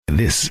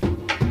This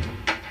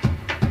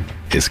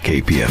is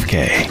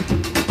KPFK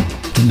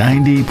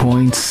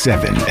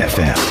 90.7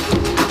 FM.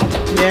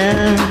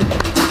 Yeah.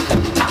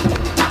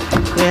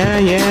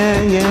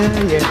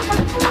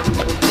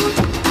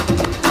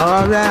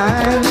 All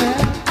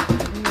right.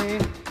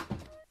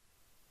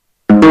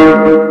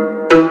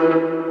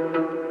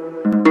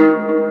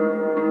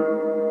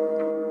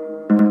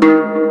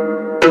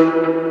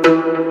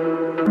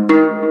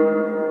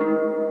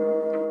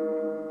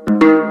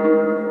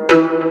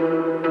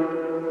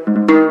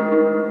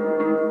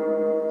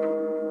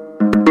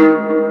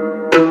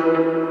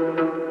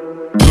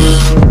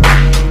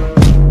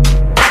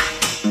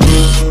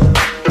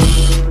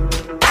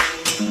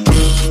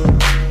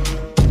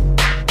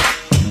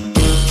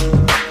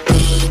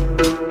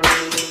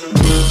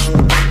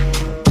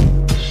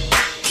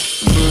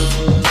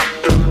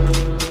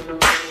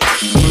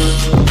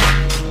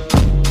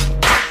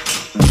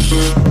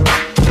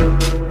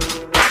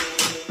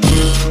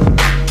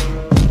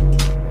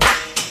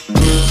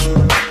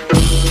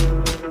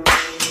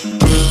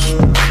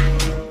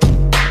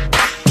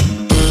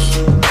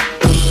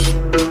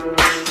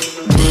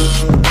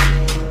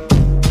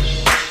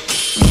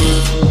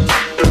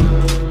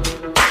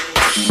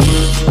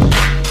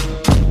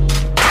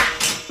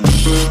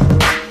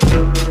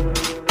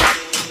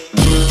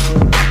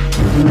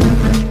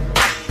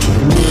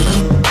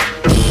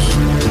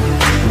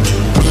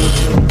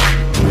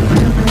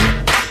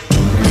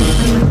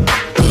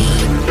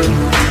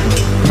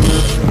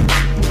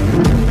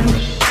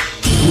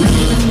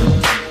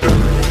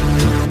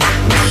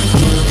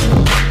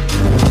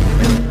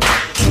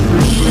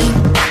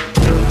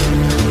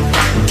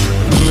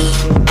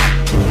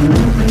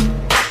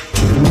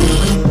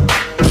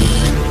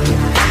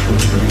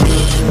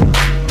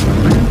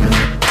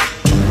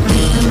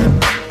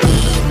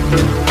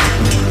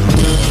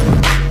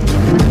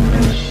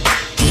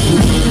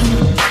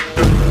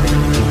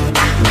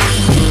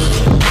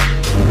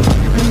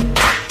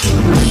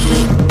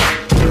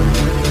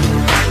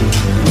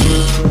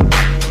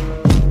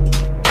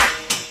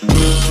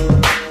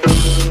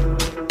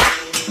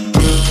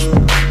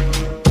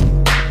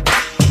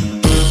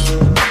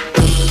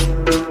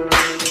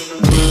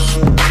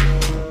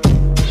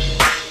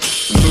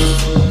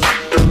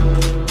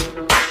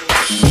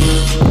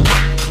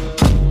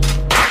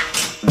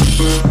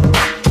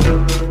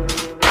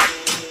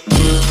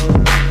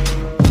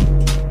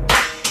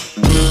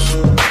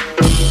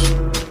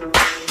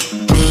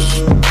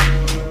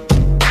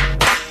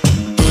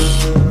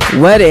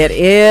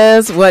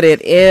 What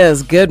it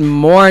is. Good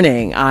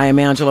morning. I am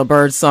Angela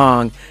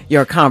Birdsong,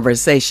 your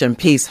conversation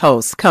piece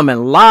host,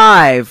 coming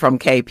live from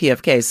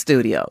KPFK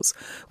studios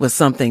with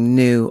something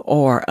new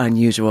or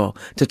unusual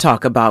to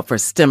talk about for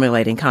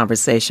stimulating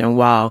conversation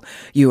while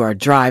you are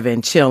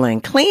driving, chilling,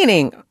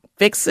 cleaning,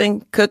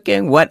 fixing,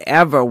 cooking,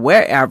 whatever,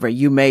 wherever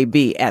you may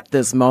be at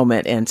this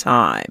moment in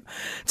time.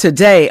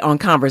 Today on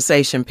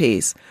Conversation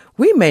Piece,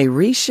 we may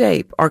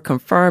reshape or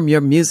confirm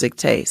your music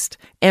taste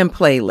and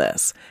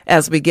playlists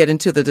as we get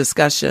into the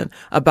discussion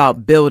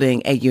about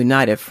building a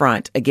united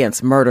front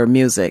against murder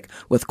music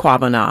with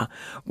Kwabena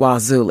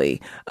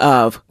Wazuli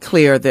of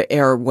Clear the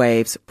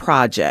Airwaves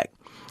Project,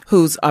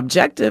 whose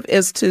objective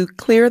is to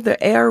clear the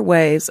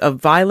airwaves of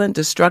violent,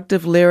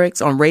 destructive lyrics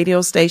on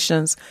radio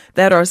stations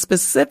that are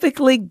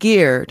specifically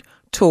geared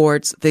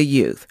towards the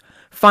youth.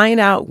 Find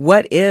out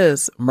what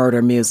is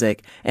murder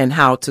music and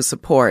how to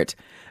support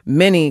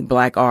many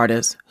Black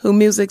artists who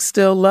music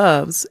still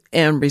loves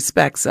and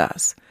respects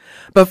us.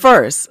 But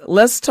first,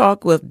 let's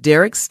talk with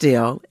Derek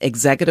Steele,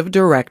 Executive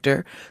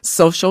Director,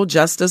 Social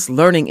Justice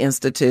Learning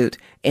Institute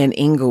in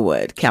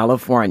Inglewood,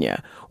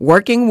 California,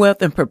 working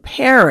with and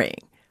preparing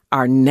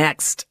our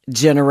next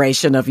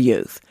generation of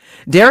youth.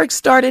 Derek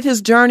started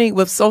his journey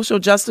with Social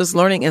Justice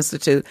Learning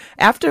Institute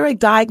after a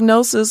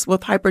diagnosis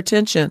with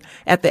hypertension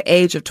at the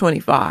age of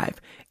 25.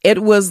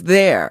 It was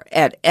there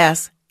at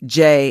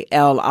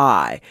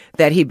SJLI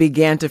that he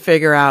began to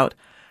figure out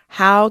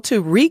how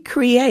to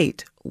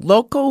recreate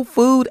local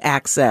food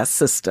access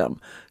system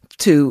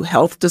to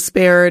health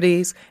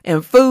disparities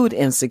and food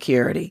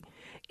insecurity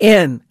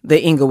in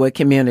the Inglewood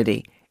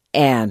community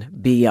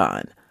and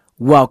beyond.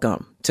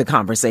 Welcome to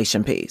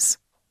Conversation Piece.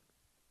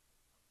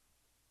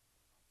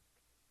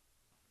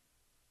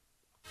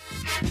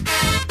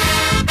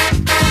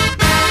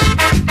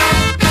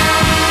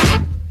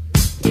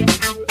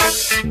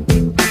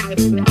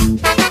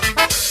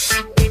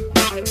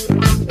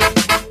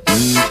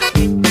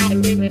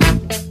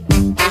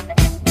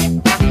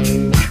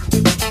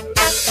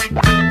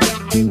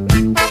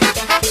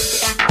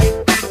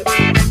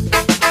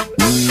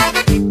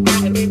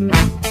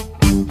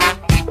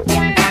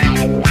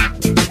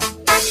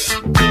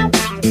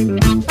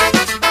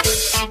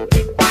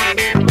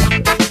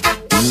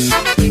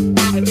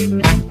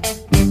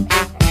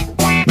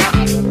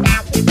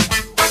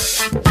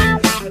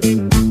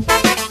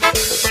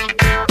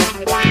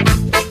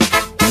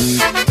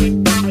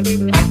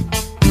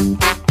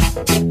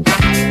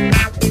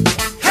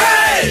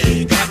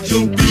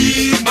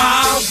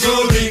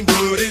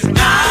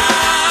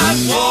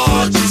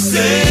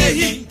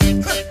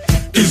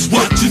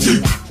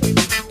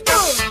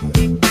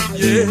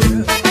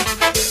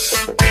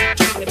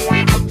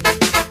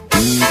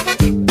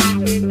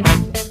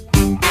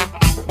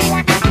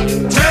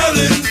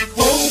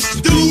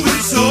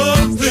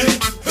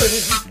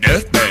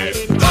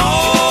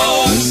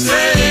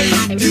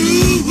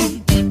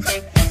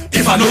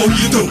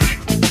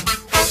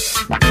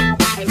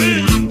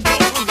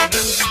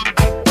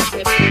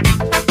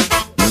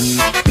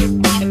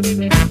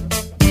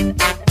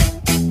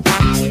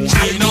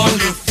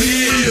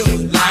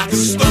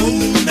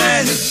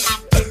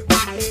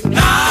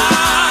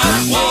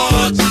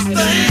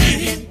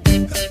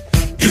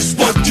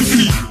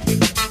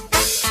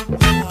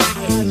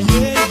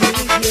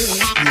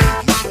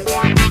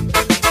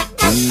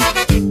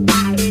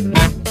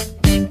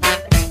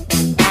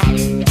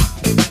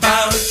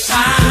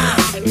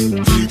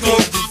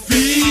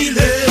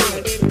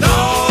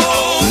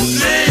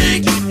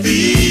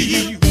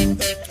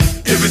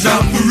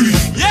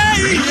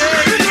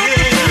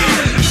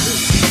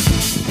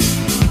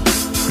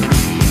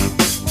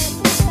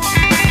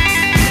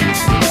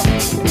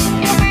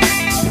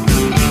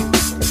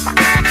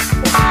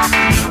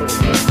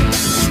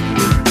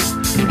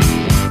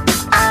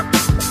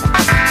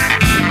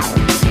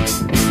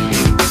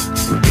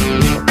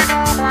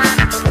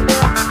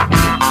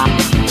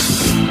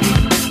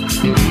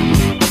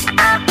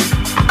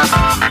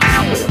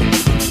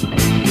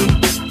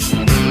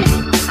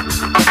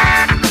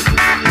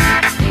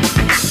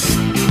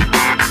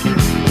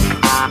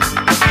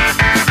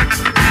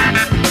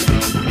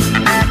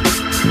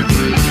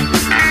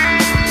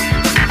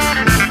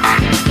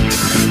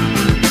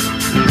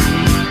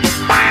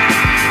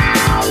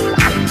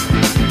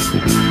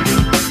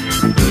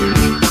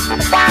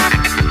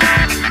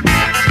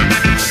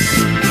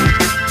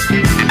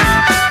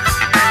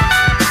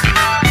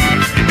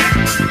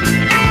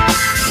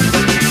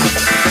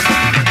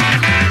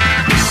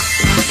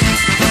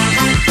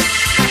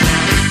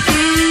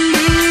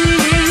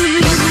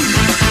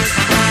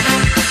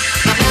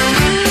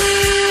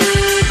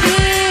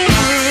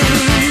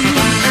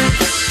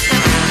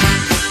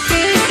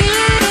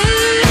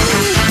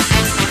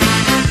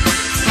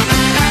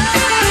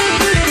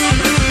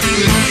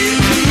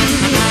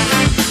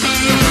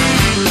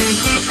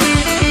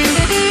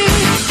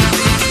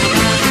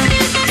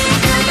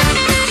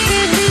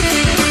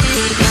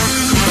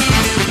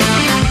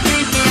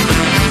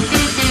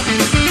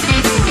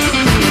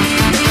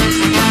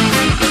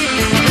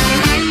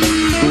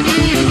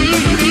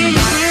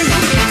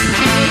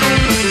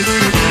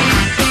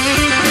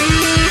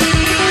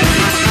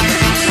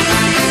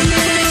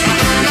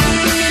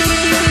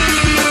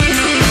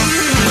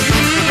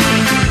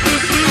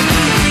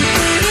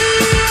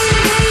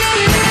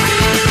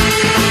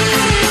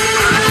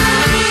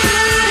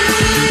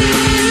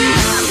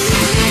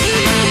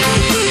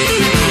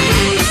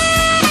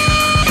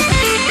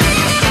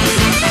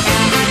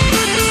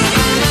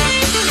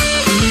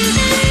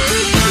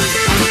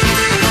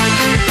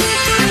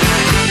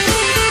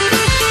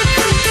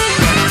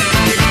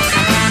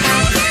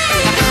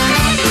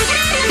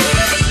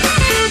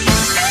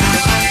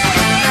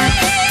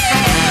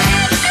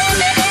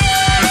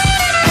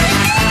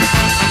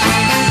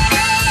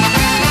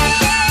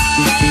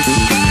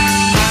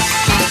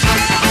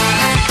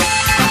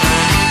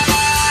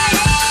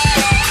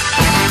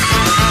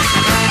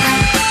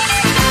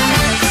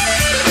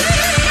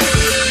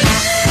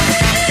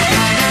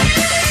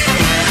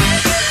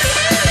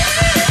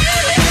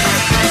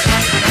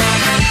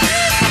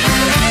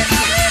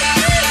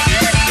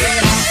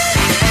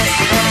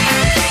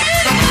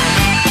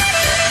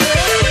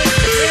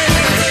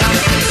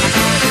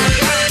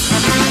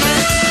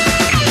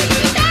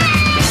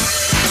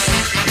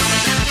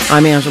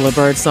 I'm Angela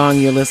Birdsong.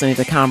 You're listening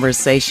to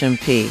Conversation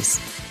Piece.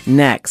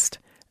 Next,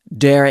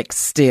 Derek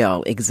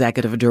Steele,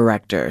 Executive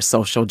Director,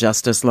 Social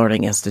Justice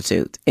Learning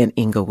Institute in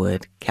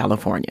Inglewood,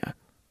 California.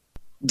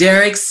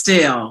 Derek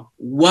Steele,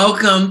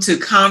 welcome to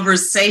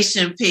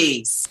Conversation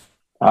Piece.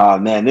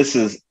 Man, this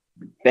is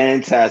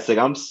fantastic.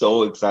 I'm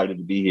so excited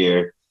to be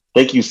here.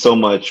 Thank you so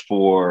much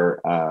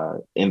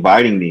for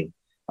inviting me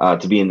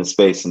to be in the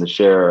space and to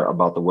share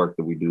about the work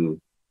that we do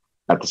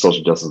at the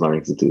Social Justice Learning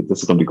Institute. This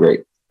is going to be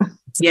great.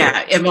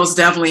 Yeah, it most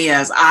definitely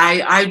is.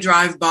 I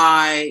drive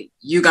by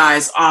you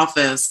guys'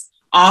 office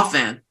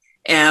often,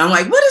 and I'm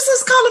like, what is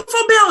this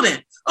colorful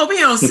building over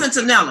here on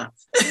Centinela?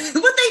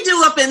 What they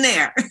do up in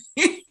there?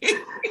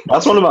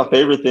 That's one of my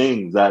favorite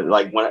things that,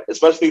 like,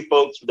 especially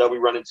folks that we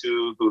run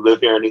into who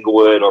live here in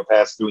Inglewood or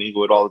pass through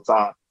Inglewood all the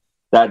time.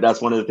 That's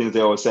one of the things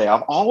they always say.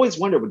 I've always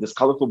wondered what this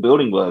colorful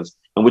building was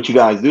and what you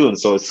guys do. And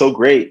so it's so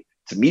great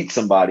to meet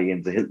somebody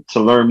and to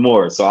learn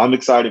more. So I'm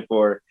excited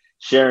for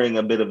sharing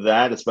a bit of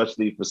that,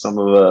 especially for some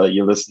of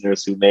your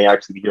listeners who may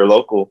actually be here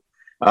local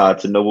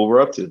to know what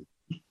we're up to.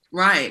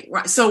 Right.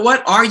 So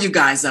what are you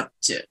guys up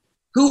to?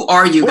 Who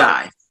are you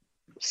guys?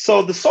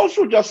 So the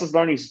Social Justice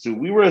Learning Institute,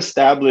 we were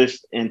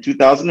established in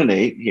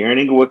 2008 here in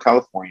Inglewood,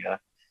 California.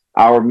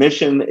 Our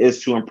mission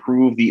is to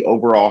improve the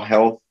overall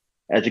health,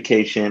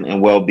 education,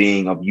 and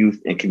well-being of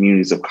youth and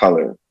communities of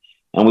color.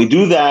 And we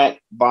do that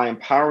by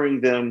empowering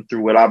them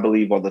through what I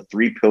believe are the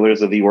three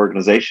pillars of the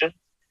organization.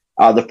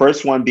 The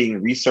first one being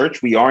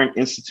research. We are an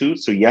institute,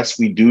 so yes,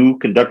 we do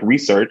conduct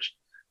research.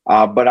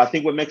 But I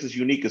think what makes us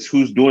unique is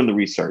who's doing the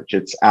research.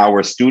 It's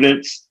our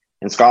students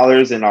and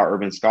scholars in our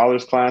urban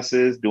scholars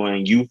classes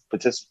doing youth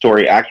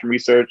participatory action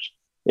research.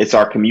 It's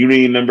our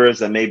community members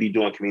that may be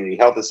doing community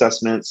health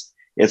assessments.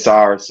 It's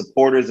our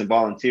supporters and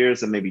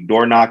volunteers that may be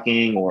door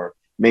knocking or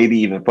maybe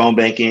even phone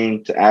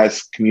banking to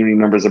ask community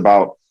members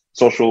about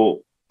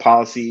social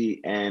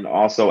policy and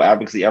also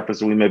advocacy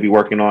efforts that we may be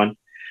working on.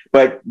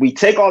 But we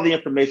take all the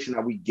information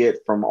that we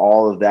get from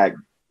all of that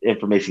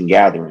information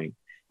gathering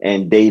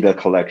and data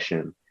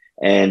collection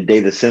and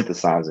data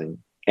synthesizing,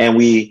 and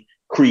we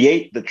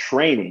create the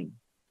training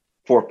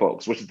for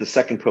folks, which is the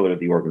second pillar of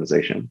the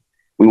organization.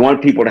 We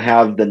want people to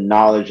have the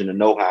knowledge and the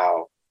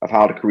know-how of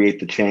how to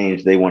create the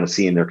change they want to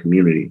see in their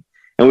community.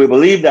 And we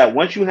believe that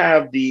once you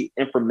have the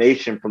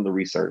information from the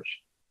research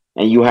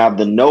and you have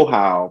the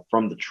know-how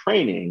from the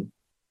training,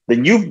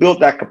 then you've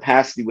built that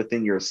capacity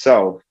within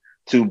yourself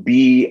to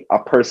be a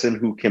person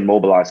who can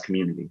mobilize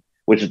community,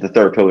 which is the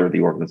third pillar of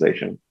the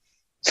organization.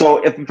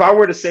 So if I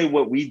were to say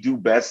what we do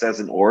best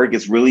as an org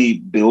is really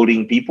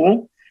building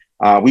people,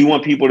 we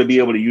want people to be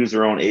able to use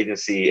their own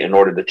agency in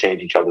order to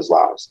change each other's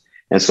lives.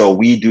 And so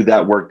we do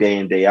that work day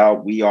in, day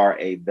out. We are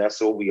a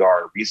vessel, we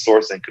are a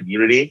resource and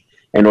community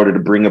in order to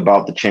bring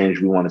about the change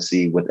we want to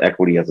see with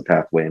equity as a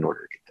pathway in order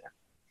to get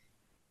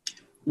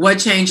there. What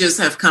changes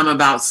have come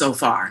about so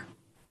far?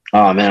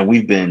 Oh man,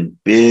 we've been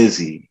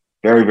busy,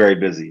 very, very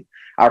busy.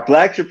 Our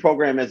flagship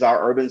program is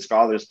our Urban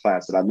Scholars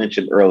class that I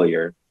mentioned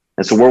earlier.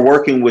 And so we're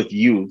working with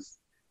youth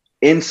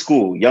in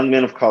school, young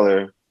men of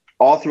color,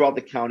 all throughout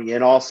the county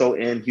and also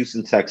in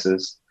Houston,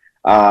 Texas.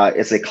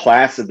 It's a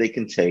class that they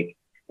can take.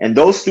 And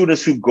those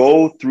students who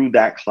go through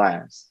that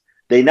class,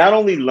 they not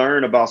only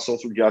learn about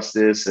social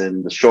justice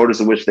and the shoulders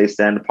of which they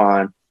stand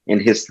upon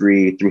in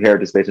history through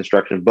heritage-based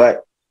instruction,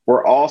 but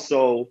we're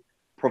also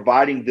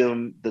providing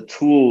them the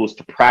tools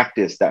to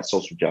practice that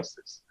social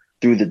justice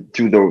through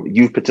the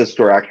youth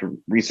participatory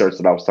action research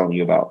that I was telling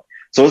you about.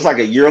 So it's like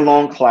a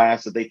year-long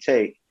class that they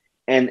take.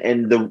 And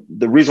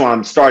the reason why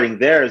I'm starting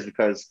there is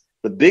because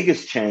the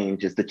biggest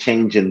change is the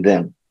change in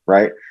them,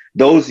 right?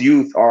 Those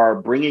youth are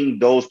bringing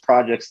those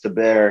projects to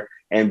bear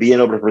and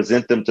being able to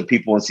present them to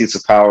people in seats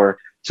of power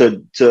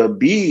to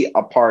be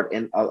a part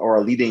in or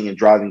a leading and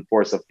driving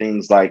force of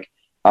things like,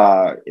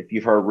 if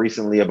you've heard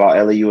recently about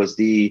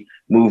LAUSD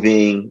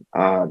moving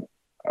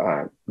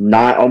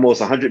not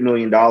almost $100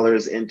 million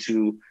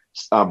into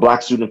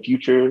Black student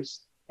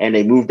futures, and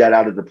they moved that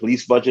out of the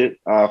police budget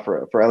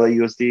for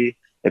LAUSD.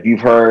 If you've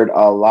heard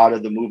a lot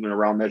of the movement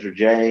around Measure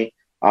J,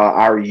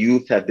 our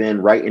youth have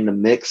been right in the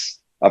mix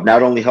of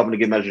not only helping to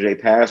get Measure J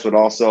passed, but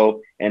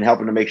also in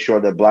helping to make sure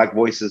that Black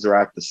voices are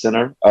at the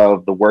center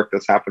of the work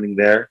that's happening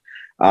there.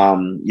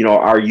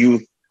 Our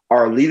youth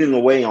are leading the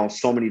way on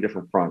so many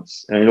different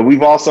fronts. And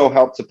we've also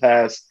helped to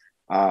pass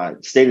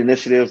state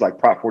initiatives like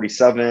Prop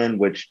 47,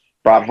 which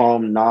brought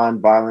home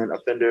nonviolent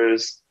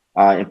offenders.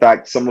 In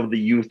fact, some of the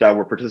youth that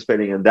were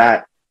participating in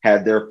that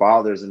had their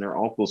fathers and their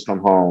uncles come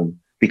home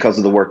because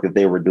of the work that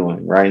they were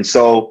doing, right? And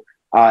so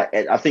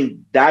I think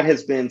that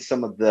has been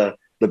some of the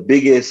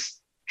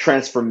biggest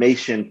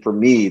transformation for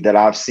me that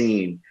I've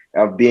seen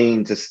of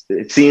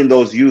seeing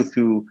those youth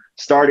who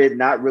started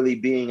not really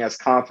being as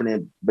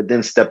confident, but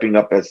then stepping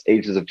up as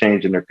agents of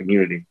change in their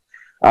community.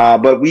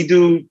 But we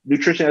do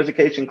nutrition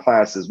education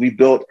classes. We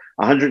built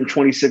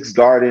 126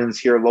 gardens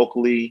here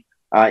locally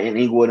in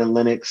Inglewood and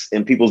Lenox,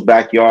 in people's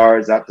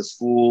backyards, at the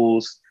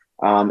schools,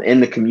 in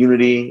the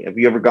community. If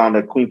you ever gone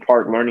to Queen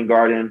Park Learning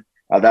Garden,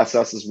 that's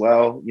us as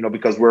well,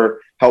 because we're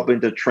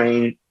helping to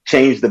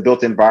change the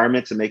built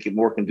environment to make it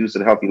more conducive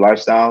to healthy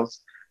lifestyles.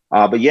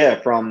 But yeah,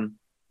 from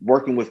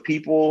working with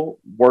people,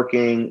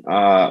 working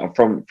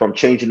from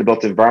changing the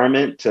built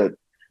environment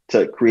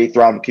to create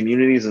thriving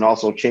communities, and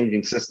also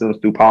changing systems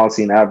through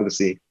policy and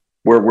advocacy,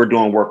 we're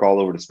doing work all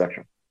over the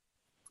spectrum.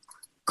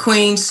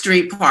 Queen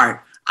Street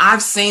Park.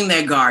 I've seen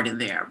that garden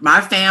there. My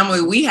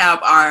family, we have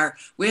our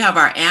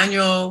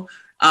annual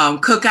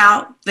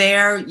cookout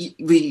there.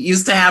 We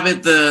used to have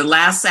it the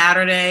last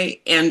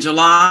Saturday in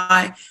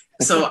July.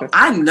 So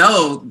I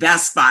know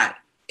that spot.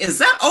 Is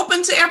that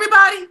open to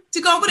everybody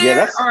to go over there?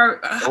 Yeah, or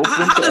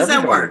how does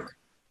that work?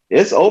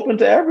 It's open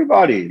to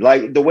everybody.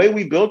 Like, the way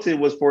we built it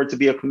was for it to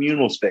be a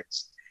communal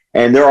space.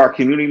 And there are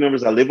community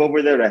members that live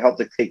over there that help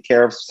to take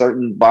care of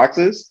certain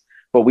boxes.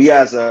 But we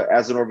as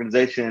an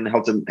organization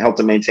help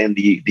to maintain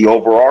the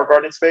overall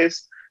garden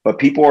space. But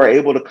people are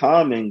able to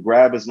come and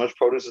grab as much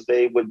produce as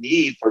they would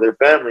need for their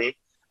family,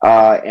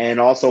 and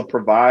also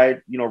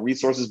provide,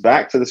 resources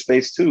back to the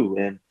space too.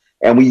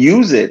 And we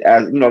use it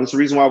as, that's the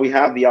reason why we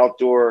have the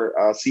outdoor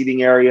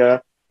seating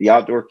area, the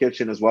outdoor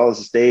kitchen, as well as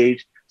the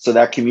stage, so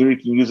that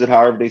community can use it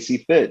however they see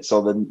fit.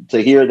 So then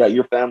to hear that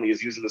your family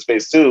is using the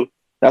space too,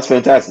 that's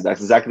fantastic.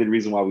 That's exactly the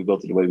reason why we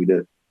built it the way we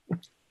did.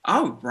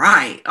 All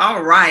right.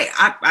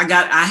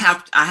 I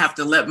have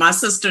to let my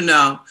sister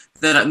know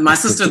that my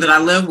sister that I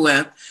live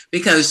with,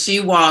 because she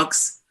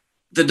walks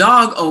the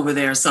dog over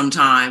there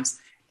sometimes.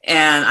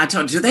 And I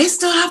told her, do they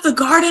still have the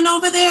garden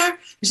over there? And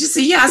she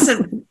said, yeah. I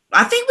said,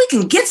 I think we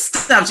can get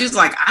stuff. She's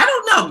like, I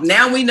don't know.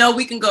 Now we know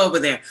we can go over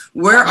there.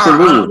 Where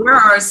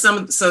are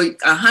some? So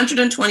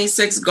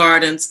 126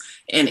 gardens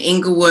in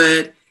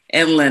Inglewood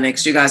and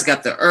Lenox. You guys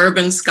got the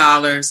urban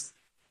scholars.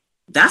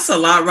 That's a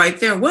lot right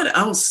there. What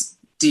else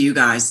do you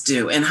guys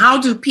do? And how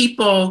do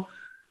people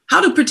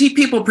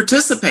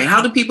participate?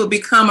 How do people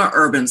become an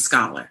urban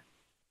scholar?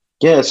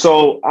 Yeah,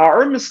 so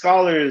our urban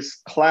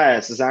scholars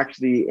class is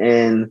actually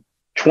in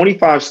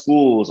 25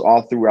 schools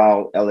all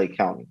throughout LA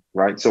County,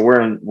 right? So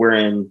we're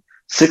in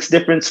 6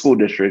 different school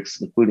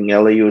districts, including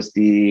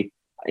LAUSD,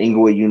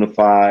 Inglewood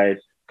Unified,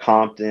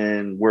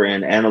 Compton. We're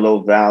in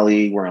Antelope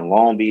Valley. We're in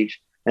Long Beach,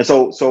 and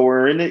so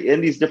we're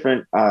in these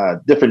different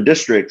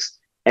districts,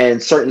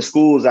 and certain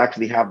schools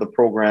actually have the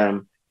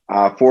program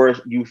for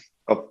youth,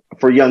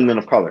 for young men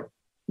of color.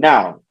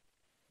 Now,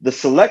 the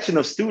selection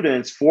of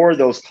students for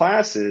those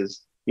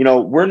classes,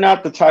 we're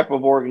not the type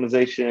of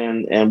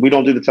organization, and we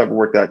don't do the type of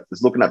work that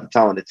is looking at the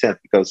talented 10th,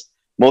 because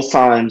most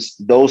times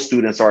those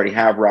students already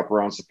have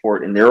wraparound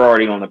support and they're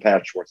already on the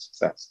path towards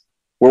success.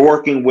 We're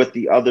working with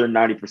the other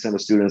 90%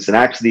 of students, and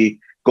actually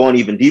going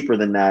even deeper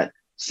than that,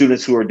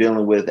 students who are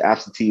dealing with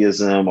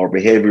absenteeism or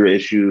behavior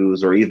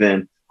issues or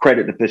even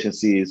credit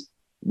deficiencies.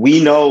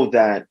 We know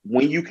that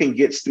when you can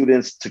get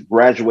students to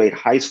graduate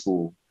high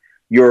school,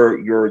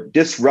 you're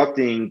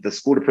disrupting the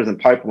school to prison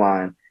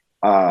pipeline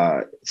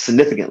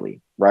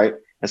significantly, right?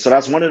 And so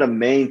that's one of the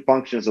main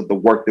functions of the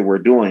work that we're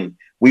doing.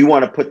 We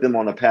want to put them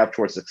on a path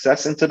towards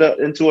success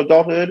into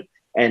adulthood,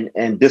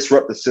 and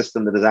disrupt the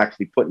system that is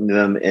actually putting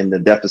them in the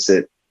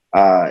deficit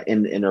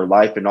in their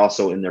life and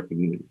also in their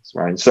communities,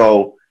 right?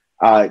 So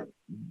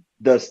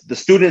the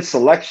student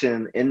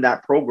selection in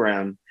that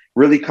program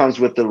really comes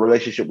with the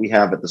relationship we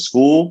have at the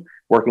school,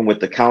 working with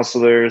the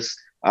counselors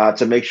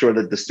to make sure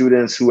that the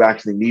students who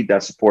actually need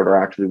that support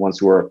are actually ones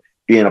who are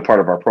being a part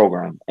of our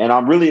program. And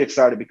I'm really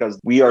excited because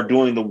we are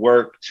doing the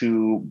work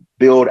to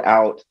build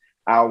out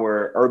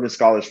our Urban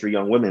Scholars for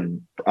Young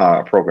Women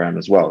program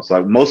as well.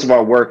 So most of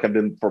our work have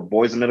been for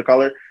boys and men of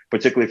color,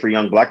 particularly for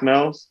young Black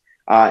males.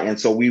 And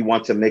so we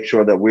want to make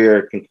sure that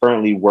we're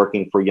concurrently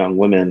working for young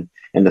women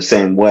in the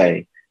same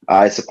way.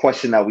 It's a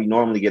question that we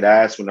normally get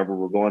asked whenever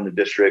we're going to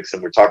districts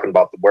and we're talking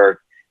about the work.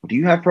 Do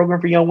you have a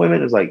program for young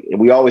women? It's like,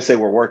 we always say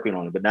we're working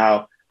on it, but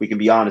now we can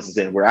be honest and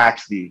say we're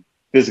actually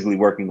physically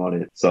working on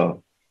it.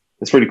 So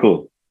it's pretty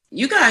cool.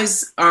 You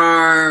guys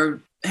are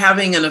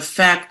having an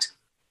effect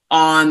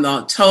on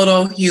the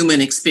total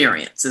human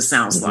experience, it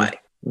sounds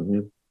like.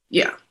 Mm-hmm.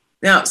 Yeah.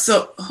 Now,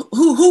 so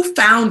who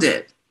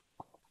founded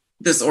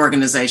this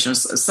organization,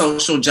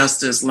 Social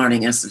Justice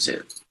Learning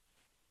Institute?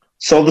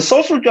 So the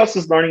Social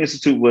Justice Learning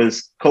Institute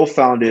was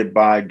co-founded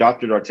by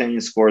Dr. D'Artagnan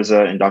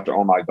Scorza and Dr.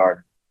 Omar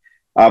Gardner.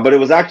 But it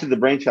was actually the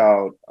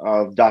brainchild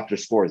of Dr.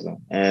 Scorza.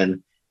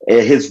 And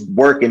his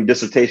work and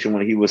dissertation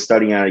when he was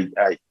studying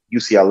at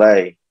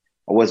UCLA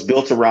was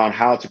built around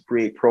how to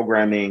create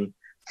programming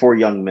for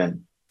young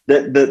men.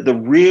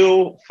 The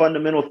real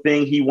fundamental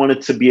thing he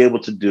wanted to be able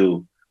to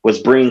do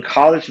was bring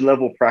college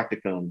level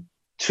practicum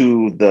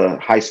to the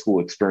high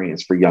school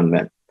experience for young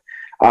men.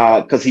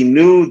 Because he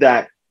knew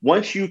that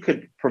once you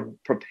could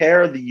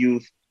prepare the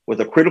youth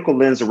with a critical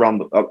lens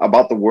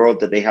about the world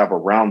that they have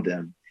around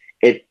them,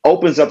 it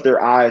opens up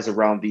their eyes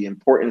around the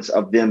importance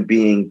of them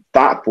being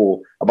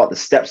thoughtful about the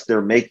steps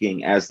they're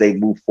making as they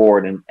move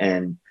forward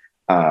and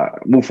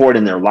move forward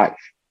in their life,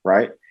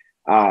 right?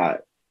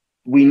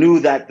 We knew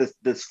that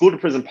the school to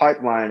prison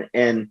pipeline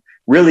and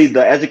really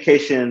the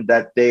education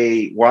that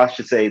the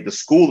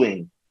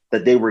schooling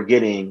that they were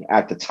getting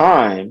at the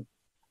time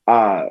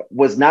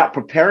was not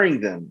preparing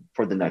them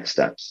for the next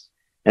steps.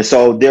 And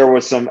so there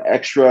were some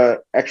extra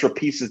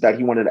pieces that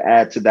he wanted to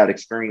add to that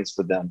experience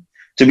for them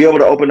to be able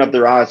to open up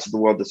their eyes to the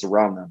world that's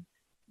around them.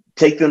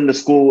 Take them to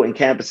school and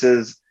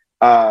campuses,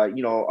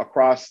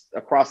 across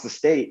the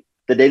state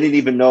that they didn't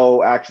even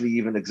know actually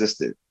even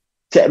existed.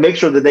 To make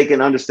sure that they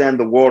can understand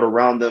the world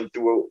around them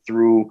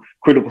through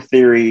critical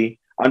theory,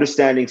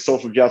 understanding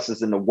social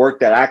justice and the work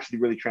that actually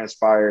really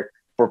transpired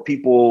for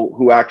people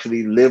who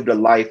actually lived a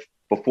life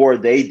before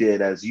they did,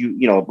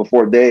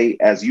 before they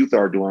as youth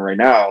are doing right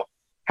now,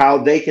 how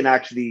they can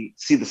actually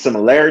see the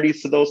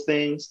similarities to those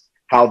things,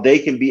 how they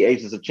can be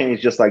agents of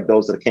change just like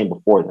those that came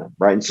before them,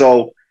 right? And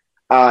so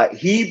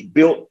he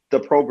built the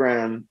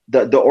program,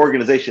 the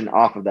organization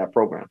off of that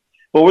program.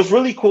 But what's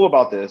really cool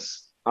about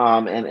this,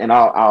 and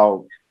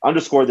I'll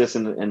underscore this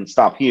and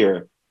stop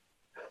here,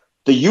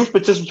 the Youth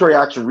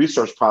Participatory Action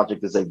Research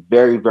Project is a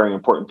very, very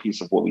important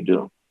piece of what we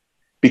do,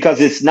 because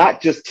it's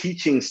not just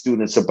teaching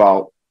students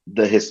about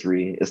the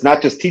history. It's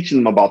not just teaching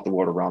them about the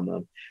world around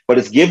them, but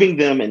it's giving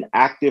them an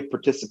active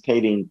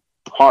participating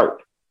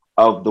part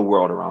of the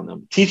world around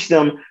them. Teach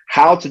them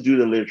how to do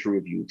the literature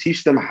review.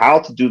 Teach them how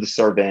to do the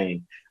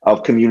surveying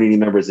of community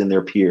members and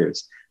their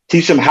peers.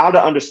 Teach them how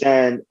to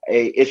understand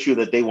a issue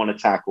that they want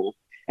to tackle,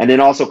 and then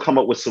also come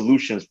up with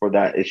solutions for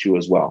that issue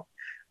as well.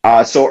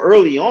 So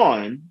early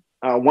on,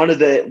 one of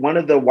the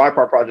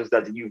YPAR projects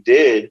that you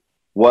did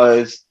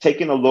was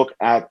taking a look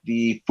at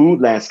the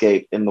food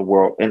landscape in the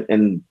world,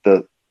 in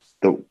the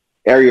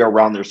area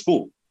around their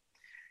school.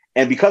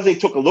 And because they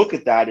took a look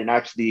at that and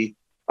actually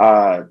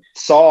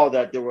saw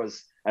that there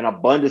was an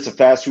abundance of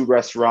fast food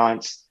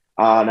restaurants,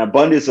 an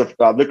abundance of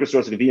liquor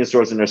stores and convenience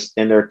stores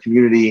in their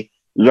community,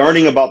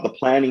 learning about the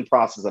planning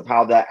process of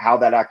how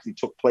that actually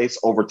took place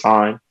over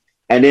time,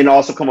 and then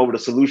also come up with a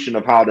solution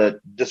of how to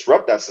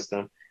disrupt that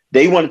system,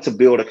 they wanted to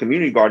build a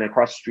community garden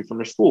across the street from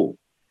their school.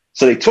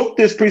 So they took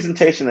this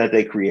presentation that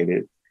they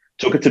created,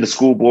 took it to the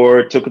school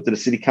board, took it to the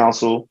city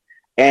council,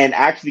 and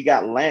actually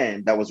got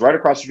land that was right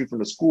across the street from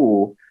the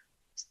school,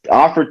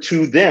 offered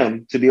to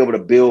them to be able to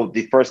build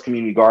the first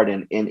community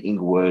garden in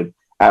Inglewood,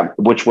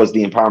 which was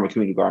the Empowerment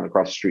Community Garden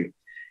across the street.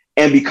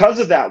 And because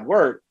of that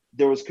work,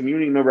 there was a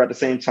community member at the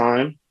same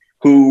time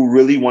who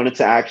really wanted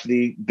to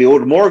actually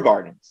build more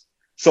gardens.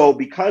 So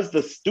because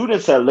the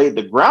students had laid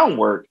the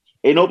groundwork,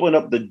 it opened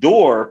up the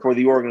door for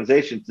the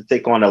organization to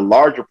take on a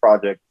larger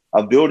project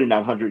of building that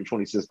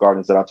 126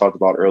 gardens that I talked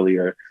about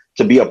earlier,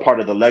 to be a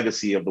part of the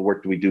legacy of the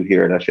work that we do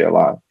here at SJ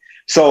Live.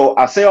 So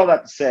I say all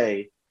that to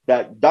say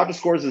that Dr.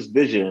 Scores'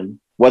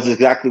 vision was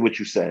exactly what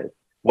you said,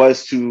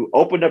 was to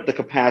open up the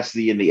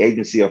capacity and the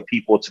agency of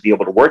people to be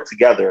able to work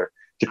together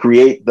to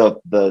create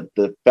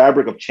the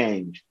fabric of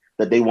change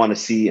that they want to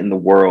see in the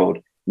world,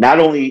 not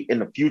only in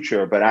the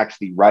future, but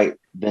actually right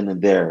then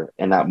and there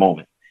in that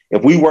moment.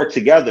 If we work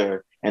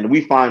together and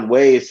we find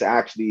ways to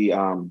actually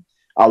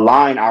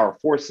align our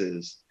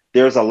forces,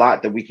 there's a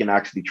lot that we can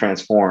actually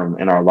transform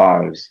in our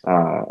lives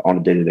on a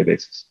day-to-day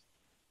basis.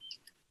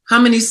 How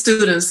many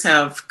students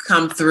have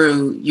come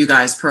through you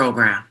guys'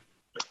 program?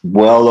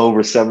 Well over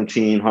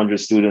 1,700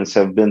 students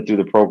have been through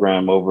the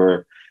program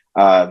over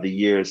the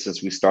years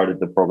since we started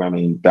the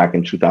programming back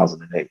in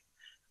 2008.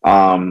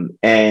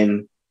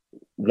 And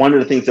one of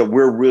the things that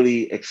we're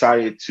really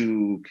excited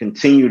to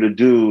continue to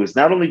do is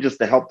not only just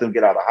to help them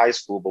get out of high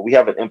school, but we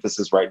have an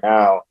emphasis right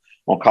now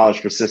on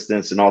college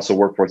persistence and also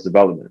workforce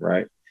development,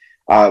 right?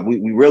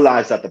 We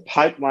realize that the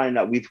pipeline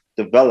that we've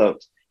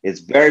developed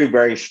is very,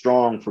 very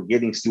strong for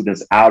getting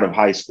students out of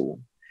high school.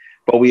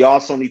 But we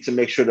also need to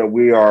make sure that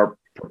we are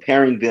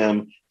preparing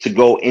them to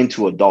go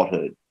into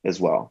adulthood as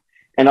well.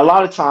 And a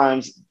lot of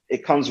times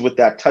it comes with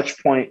that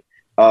touch point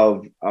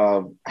of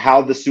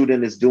how the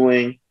student is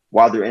doing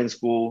while they're in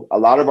school. A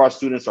lot of our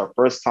students are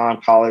first-time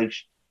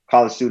college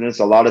students.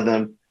 A lot of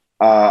them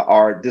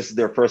this is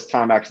their first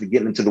time actually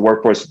getting into the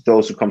workforce,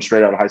 those who come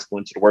straight out of high school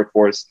into the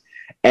workforce.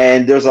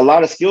 And there's a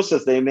lot of skill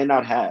sets they may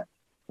not have.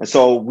 And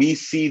so we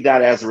see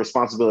that as a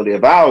responsibility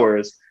of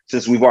ours,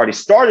 since we've already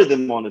started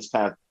them on this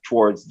path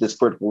towards this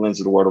critical lens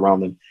of the world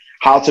around them,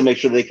 how to make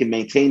sure they can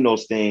maintain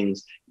those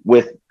things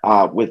with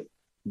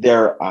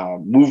their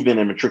movement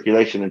and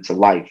matriculation into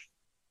life,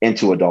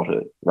 into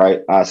adulthood,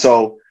 right?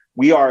 So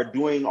we are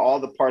doing all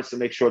the parts to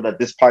make sure that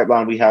this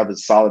pipeline we have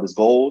is solid as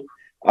gold,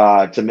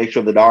 to make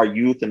sure that our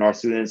youth and our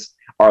students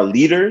are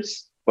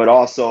leaders, but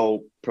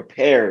also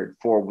prepared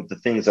for the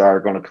things that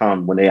are going to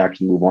come when they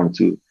actually move on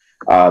to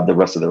the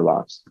rest of their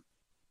lives.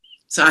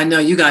 So I know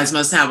you guys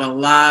must have a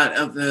lot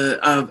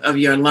of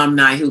your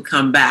alumni who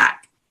come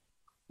back.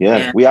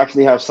 Yeah, we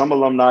actually have some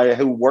alumni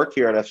who work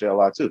here at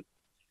SJLI too,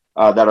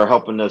 that are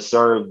helping us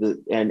serve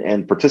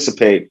and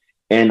participate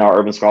in our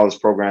Urban Scholars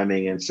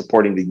programming and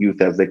supporting the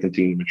youth as they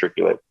continue to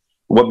matriculate.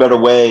 What better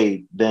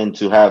way than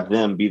to have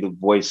them be the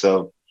voice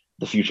of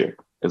the future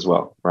as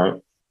well,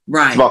 right?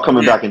 Right. It's about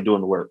coming back and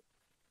doing the work.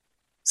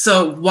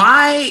 So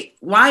why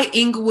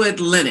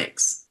Inglewood,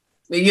 Lenox?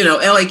 You know,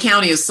 LA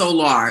County is so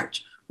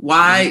large.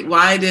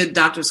 Why did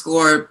Dr.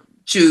 Score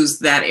choose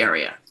that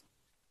area?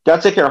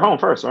 Gotta take care of home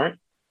first, right?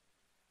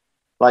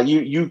 Like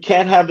you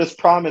can't have this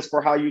promise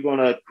for how you're going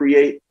to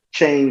create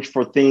change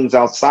for things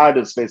outside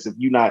of the space if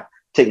you're not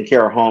taking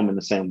care of home in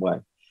the same way.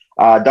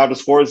 Dr.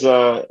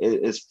 Scorza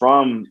is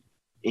from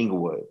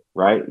Inglewood,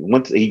 right?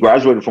 He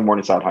graduated from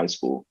Morningside High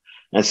School.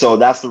 And so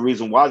that's the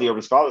reason why the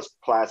Urban Scholars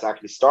class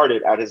actually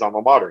started at his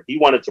alma mater. He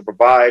wanted to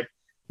provide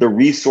the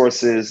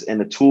resources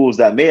and the tools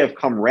that may have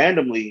come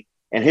randomly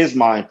in his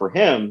mind for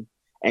him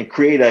and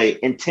create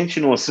a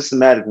intentional and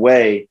systematic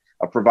way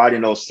of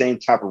providing those same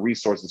type of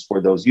resources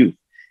for those youth.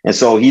 And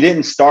so he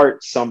didn't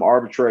start some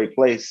arbitrary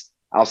place.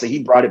 I'll say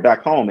he brought it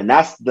back home. And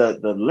that's the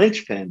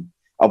linchpin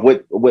of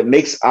what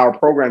makes our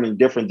programming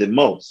different than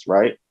most,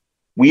 right?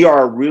 We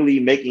are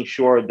really making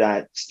sure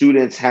that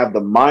students have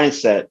the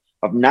mindset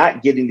of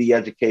not getting the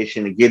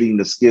education and getting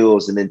the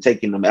skills and then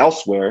taking them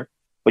elsewhere.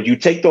 But you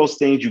take those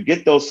things, you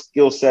get those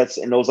skill sets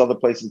in those other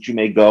places that you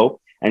may go,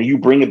 and you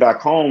bring it back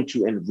home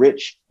to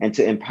enrich and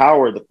to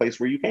empower the place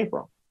where you came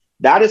from.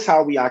 That is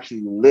how we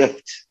actually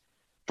lift,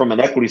 from an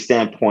equity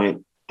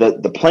standpoint,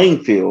 the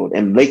playing field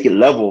and make it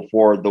level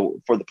for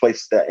the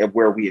places that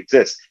where we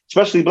exist,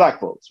 especially Black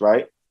folks,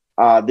 right?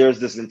 There's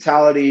this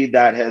mentality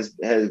that has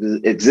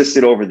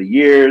existed over the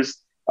years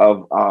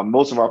of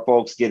most of our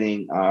folks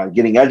getting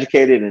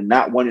educated and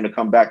not wanting to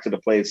come back to the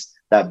place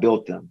that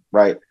built them,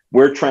 right?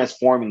 We're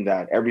transforming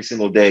that every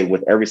single day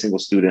with every single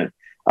student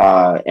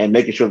and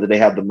making sure that they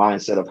have the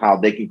mindset of how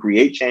they can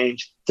create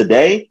change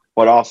today,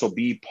 but also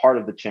be part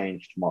of the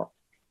change tomorrow.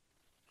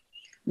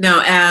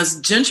 Now,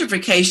 as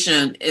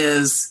gentrification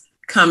is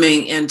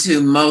coming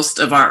into most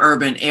of our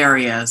urban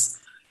areas,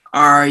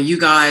 are you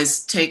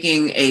guys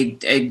taking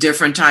a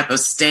different type of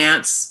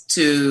stance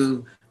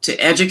to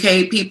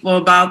educate people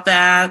about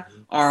that?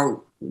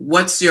 Or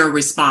what's your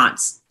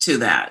response to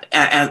that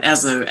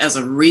as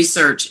a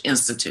research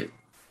institute?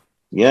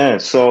 Yeah,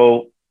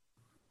 so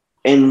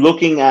in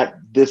looking at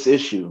this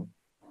issue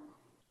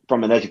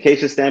from an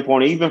education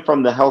standpoint, even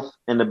from the health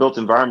and the built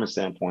environment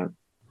standpoint,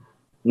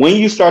 when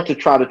you start to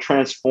try to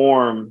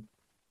transform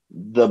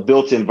the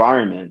built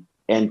environment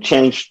and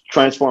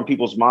transform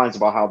people's minds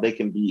about how they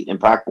can be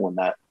impactful in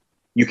that,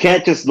 you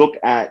can't just look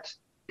at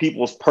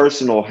people's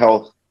personal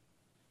health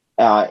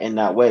in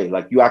that way.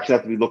 Like, you actually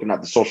have to be looking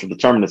at the social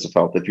determinants of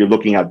health if you're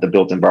looking at the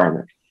built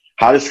environment.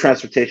 How does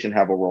transportation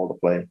have a role to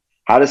play?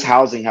 How does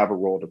housing have a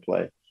role to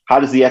play? How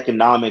does the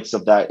economics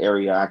of that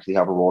area actually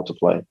have a role to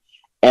play?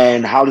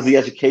 And how does the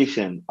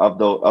education of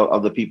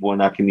the people in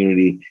that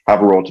community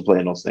have a role to play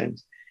in those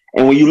things?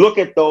 And when you look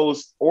at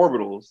those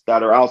orbitals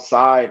that are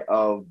outside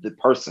of the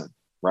person,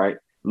 right,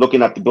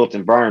 looking at the built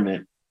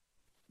environment,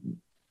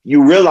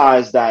 you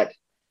realize that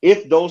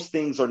if those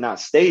things are not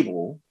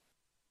stable,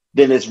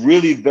 then it's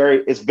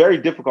very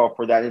difficult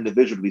for that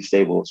individual to be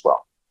stable as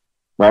well,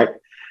 right?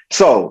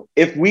 So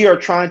if we are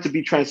trying to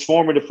be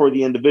transformative for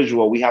the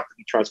individual, we have to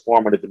be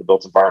transformative in the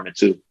built environment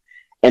too.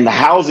 And the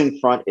housing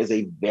front is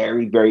a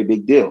very, very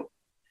big deal.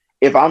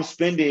 If I'm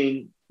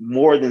spending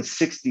more than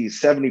 60,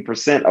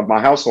 70% of my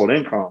household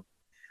income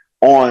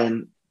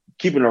on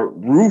keeping a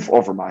roof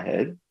over my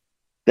head,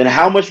 then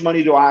how much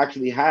money do I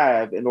actually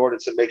have in order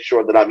to make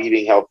sure that I'm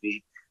eating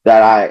healthy,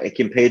 that I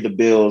can pay the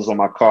bills on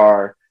my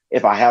car,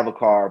 if I have a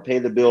car, pay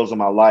the bills on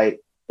my light,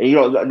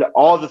 and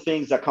all the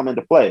things that come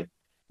into play.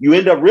 You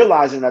end up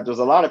realizing that there's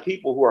a lot of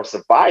people who are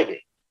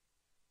surviving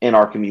in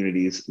our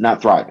communities,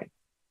 not thriving.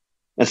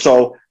 And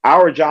so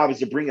our job is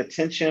to bring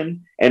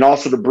attention and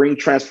also to bring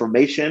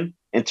transformation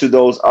into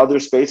those other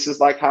spaces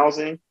like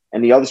housing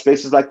and the other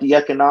spaces like the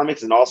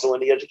economics and also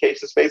in the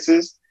education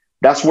spaces.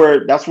 That's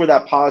where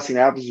that policy and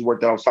advocacy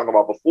work that I was talking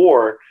about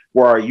before,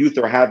 where our youth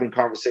are having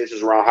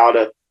conversations around how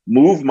to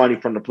move money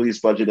from the police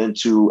budget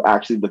into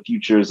actually the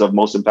futures of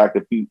most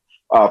impacted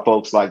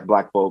folks like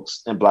Black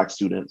folks and Black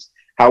students.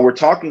 How we're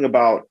talking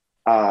about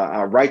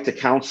a right to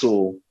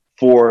counsel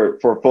for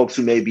folks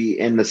who may be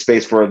in the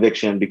space for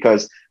eviction,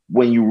 because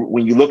when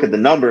you look at the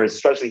numbers,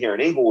 especially here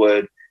in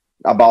Inglewood,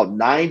 about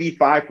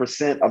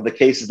 95% of the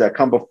cases that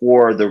come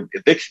before the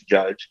eviction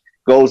judge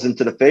goes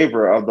into the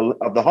favor of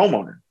the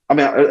homeowner. I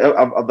mean,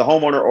 of the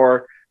homeowner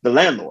or the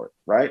landlord,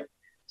 right?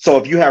 So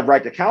if you have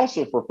right to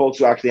counsel for folks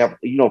who actually have,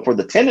 for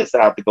the tenants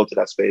that have to go to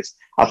that space,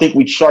 I think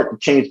we start to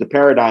change the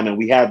paradigm and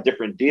we have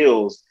different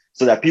deals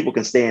so that people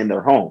can stay in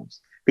their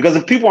homes. Because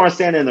if people aren't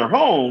staying in their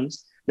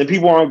homes, then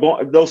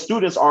those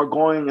students aren't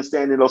going and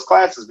staying in those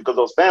classes because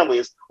those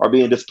families are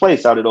being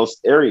displaced out of those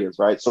areas,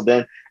 right? So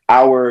then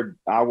our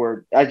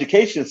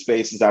education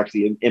space is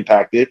actually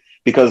impacted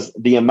because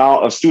the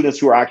amount of students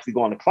who are actually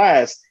going to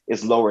class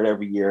is lowered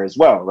every year as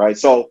well, right?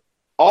 So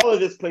all of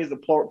this plays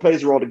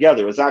a role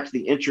together. It's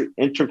actually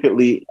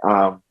intricately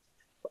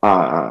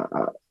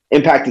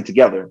impacted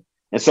together,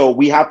 and so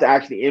we have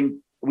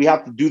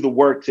to do the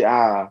work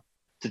to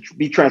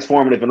be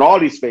transformative in all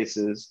these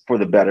spaces for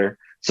the better,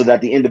 so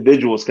that the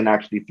individuals can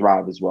actually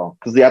thrive as well.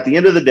 Because at the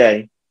end of the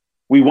day,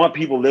 we want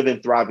people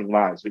living thriving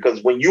lives.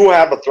 Because when you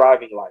have a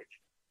thriving life,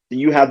 then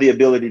you have the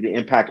ability to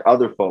impact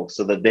other folks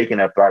so that they can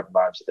have thriving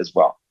lives as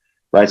well,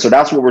 right? So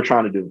that's what we're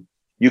trying to do.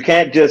 You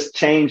can't just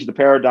change the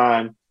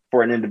paradigm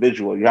for an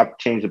individual. You have to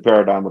change the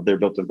paradigm of their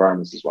built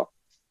environments as well.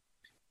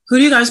 Who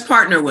do you guys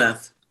partner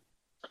with?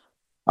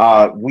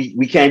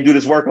 we can't do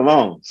this work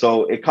alone.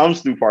 So it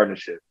comes through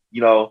partnership.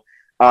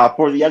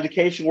 For the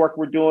education work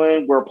we're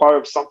doing, we're a part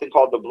of something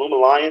called the Bloom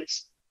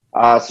Alliance.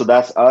 So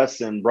that's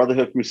us and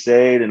Brotherhood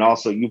Crusade and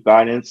also Youth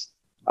Guidance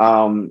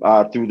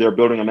through their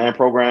Building a Man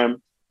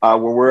program, where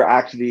we're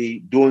actually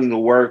doing the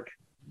work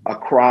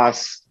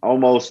across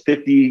almost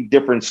 50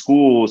 different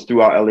schools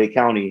throughout LA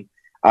County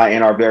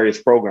in our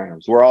various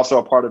programs. We're also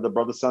a part of the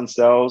Brother Son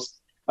Cells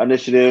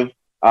initiative,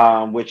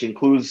 which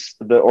includes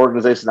the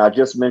organization I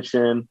just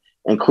mentioned,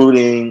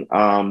 including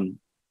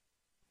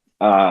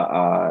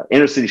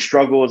Inner City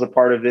Struggle is a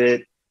part of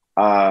it.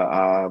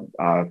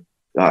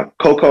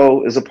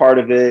 Coco is a part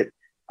of it.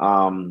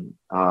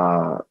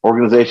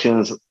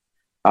 Organizations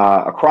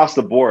across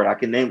the board. I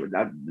can name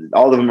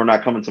all of them are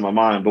not coming to my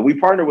mind, but we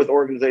partner with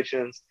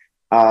organizations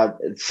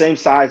same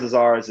size as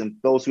ours and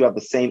those who have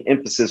the same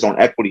emphasis on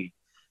equity,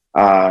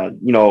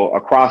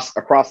 across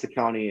the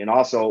county and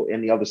also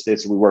in the other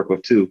states that we work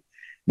with too.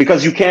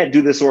 Because you can't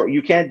do this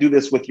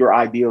with your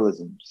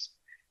idealisms,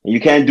 and you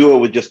can't do it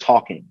with just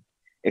talking.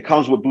 It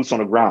comes with boots on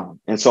the ground.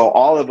 And so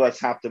all of us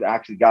have to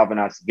actually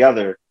galvanize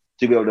together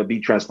to be able to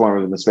be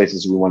transformative in the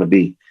spaces we want to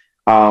be.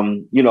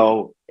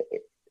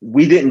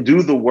 We didn't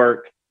do the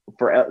work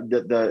for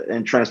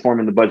in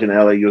transforming the budget in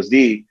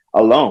LAUSD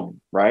alone,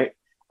 right?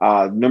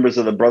 Members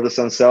of the Brother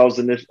Son Cells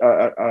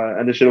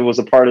initiative was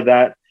a part of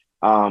that.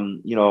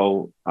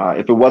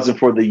 If it wasn't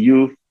for the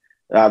youth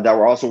that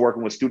were also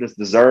working with Students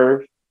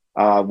Deserve,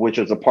 which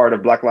is a part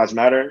of Black Lives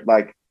Matter,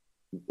 like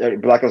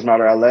Black Lives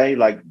Matter LA,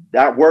 like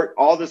that work,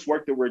 all this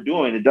work that we're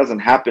doing, it doesn't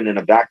happen in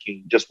a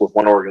vacuum just with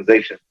one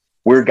organization.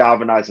 We're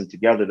galvanizing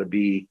together to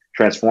be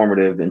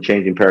transformative and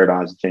changing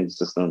paradigms and changing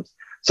systems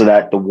so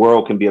that the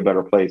world can be a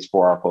better place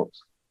for our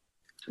folks.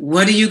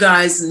 What do you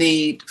guys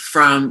need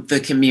from the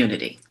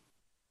community?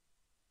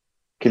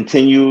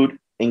 Continued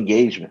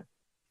engagement,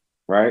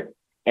 right?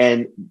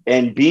 And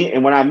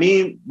what I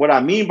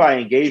mean by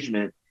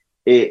engagement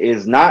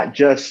is not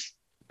just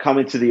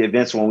coming to the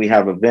events when we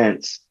have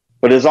events,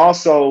 but it's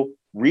also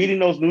reading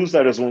those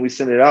newsletters when we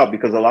send it out,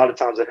 because a lot of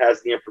times it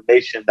has the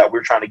information that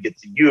we're trying to get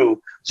to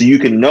you so you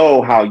can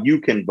know how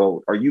you can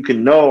vote, or you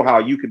can know how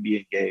you can be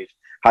engaged,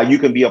 how you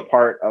can be a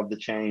part of the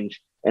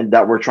change and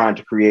that we're trying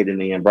to create in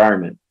the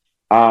environment.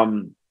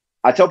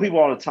 I tell people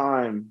all the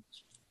time,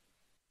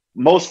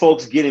 most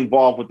folks get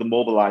involved with the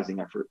mobilizing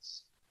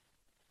efforts,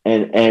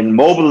 and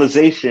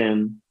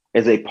mobilization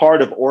is a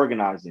part of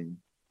organizing,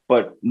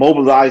 but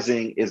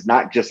mobilizing is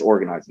not just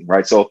organizing,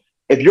 right? So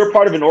if you're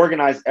part of an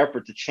organized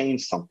effort to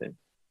change something,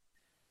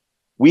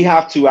 we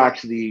have to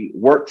actually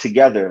work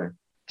together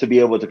to be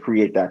able to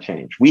create that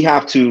change. We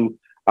have to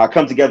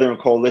come together in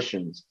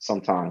coalitions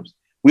sometimes.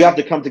 We have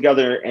to come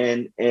together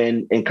and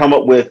come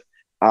up with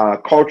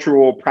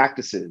cultural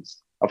practices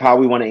of how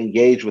we want to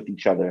engage with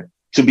each other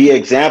to be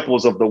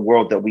examples of the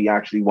world that we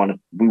actually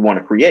want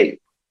to create,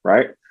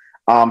 right?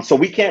 So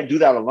we can't do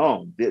that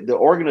alone. The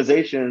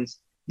organizations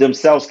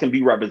themselves can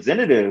be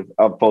representative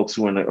of folks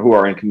who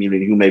are in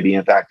community who may be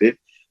impacted,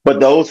 but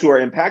those who are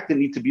impacted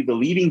need to be the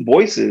leading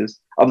voices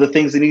of the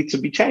things that need to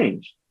be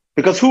changed.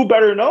 Because who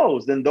better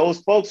knows than those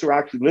folks who are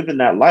actually living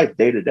that life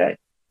day to day,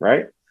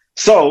 right?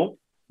 So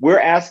we're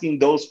asking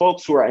those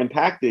folks who are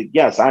impacted.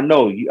 Yes, I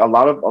know a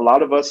lot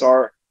of us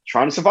are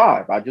trying to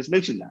survive. I just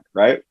mentioned that,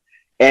 right?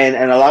 And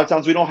a lot of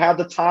times we don't have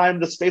the time,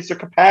 the space, or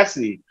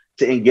capacity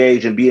to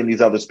engage and be in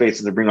these other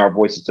spaces and bring our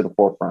voices to the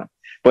forefront.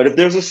 But if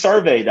there's a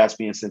survey that's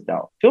being sent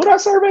out, fill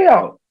that survey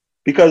out,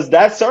 because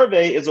that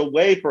survey is a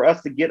way for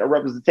us to get a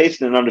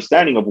representation and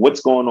understanding of what's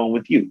going on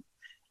with you.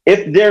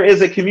 If there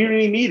is a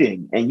community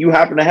meeting and you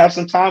happen to have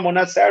some time on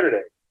that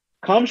Saturday,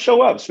 come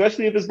show up,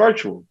 especially if it's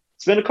virtual.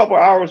 Spend a couple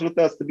hours with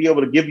us to be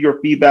able to give your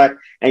feedback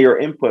and your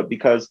input,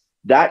 because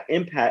that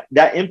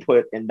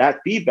input and that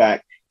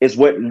feedback is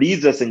what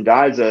leads us and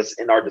guides us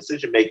in our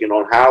decision making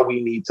on how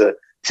we need to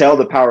tell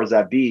the powers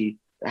that be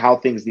how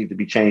things need to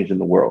be changed in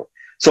the world.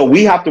 So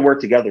we have to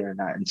work together in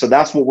that. And so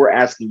that's what we're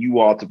asking you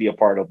all to be a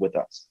part of with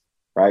us,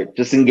 right?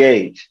 Just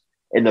engage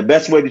in the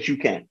best way that you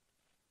can.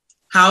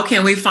 How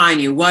can we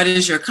find you? What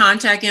is your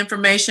contact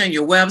information,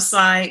 your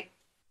website?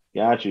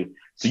 Got you.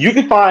 So you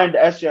can find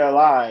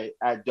SJLI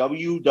at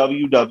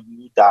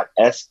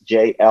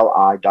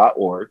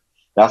www.sjli.org.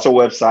 That's our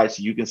website.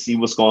 So you can see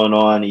what's going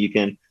on and you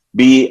can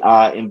be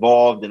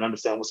involved and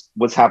understand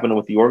what's happening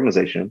with the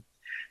organization.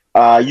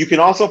 You can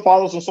also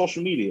follow us on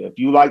social media. If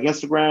you like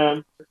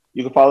Instagram,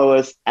 you can follow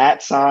us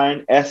at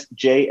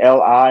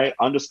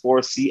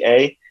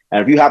 @SJLI_CA.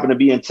 And if you happen to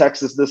be in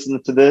Texas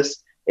listening to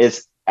this,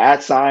 it's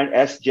at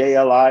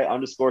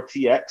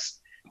 @SJLI_TX,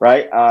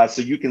 right?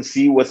 So you can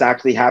see what's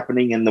actually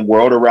happening in the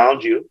world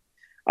around you.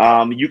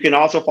 You can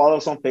also follow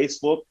us on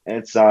Facebook.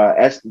 It's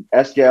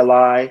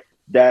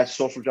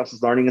SJLI-Social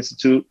Justice Learning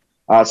Institute.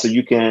 So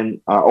you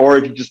can, or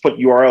if you just put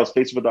URLs,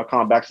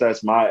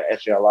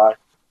 facebook.com/my_SJLI.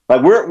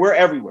 Like we're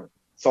everywhere.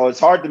 So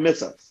it's hard to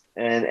miss us.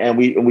 And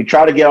we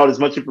try to get out as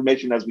much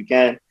information as we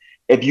can.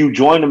 If you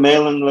join the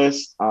mailing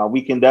list,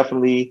 we can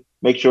definitely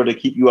make sure to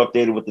keep you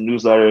updated with the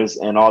newsletters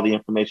and all the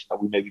information that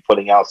we may be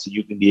putting out so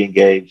you can be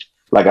engaged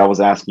like I was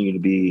asking you to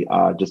be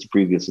just a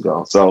previous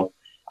ago. So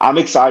I'm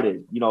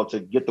excited, to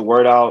get the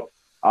word out.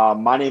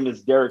 My name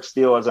is Derek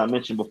Steele. As I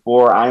mentioned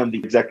before, I am the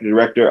executive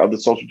director of the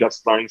Social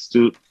Justice Learning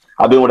Institute.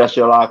 I've been with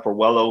SJLI for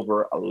well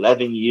over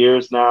 11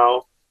 years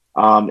now.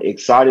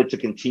 Excited to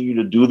continue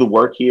to do the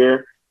work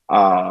here.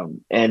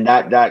 And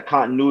that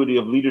continuity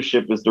of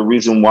leadership is the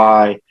reason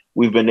why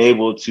we've been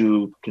able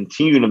to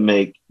continue to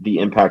make the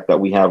impact that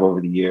we have over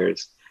the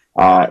years.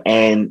 But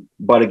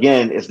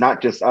again, it's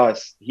not just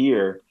us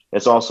here.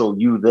 It's also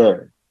you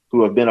there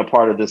who have been a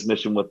part of this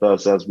mission with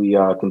us as we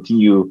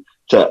continue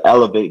to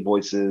elevate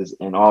voices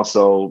and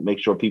also make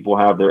sure people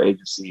have their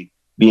agency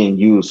being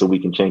used so we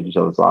can change each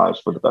other's lives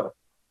for the better.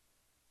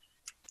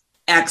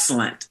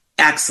 Excellent.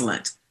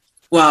 Excellent.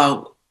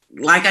 Well,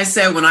 like I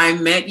said, when I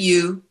met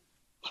you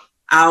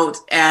out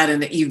at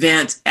an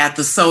event at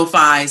the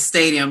SoFi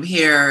Stadium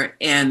here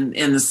in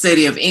the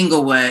city of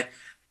Inglewood,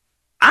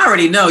 I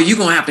already know you're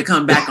going to have to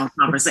come back on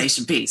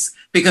Conversation Piece,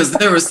 because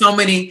there were so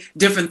many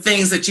different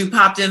things that you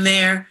popped in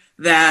there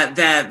that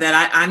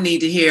I need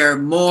to hear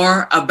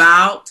more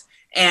about.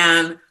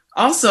 And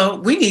also,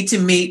 we need to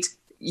meet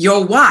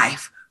your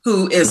wife,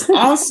 who is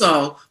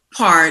also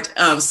part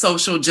of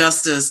Social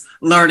Justice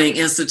Learning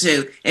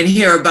Institute, and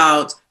hear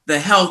about the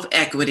health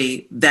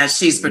equity that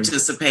she's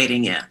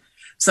participating in.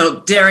 So,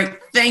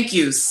 Derek, thank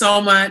you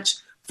so much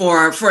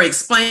for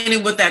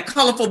explaining what that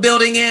colorful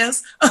building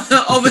is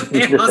over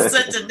there on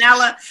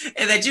Centinela,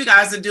 and that you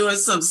guys are doing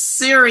some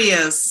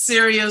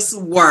serious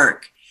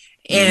work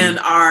in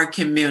our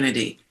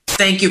community.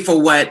 Thank you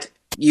for what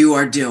you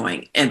are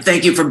doing, and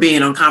thank you for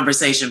being on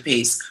Conversation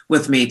Piece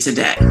with me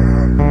today.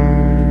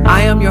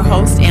 I am your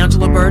host,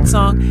 Angela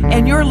Birdsong,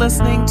 and you're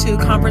listening to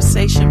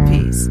Conversation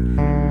Piece.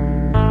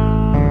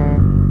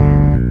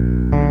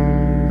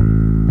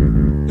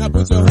 Now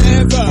put your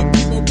hands up,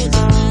 people, put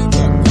your hands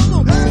up. Come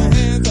on, put your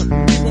hands up,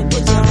 people,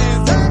 put your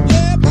hands up.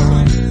 Yeah, put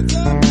your hands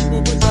up,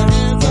 people, put your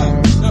hands up.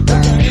 Now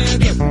put your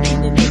hands up,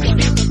 people, put your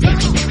hands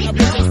up. Now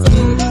put your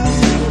soul up, people, put your soul up.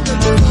 People,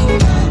 put your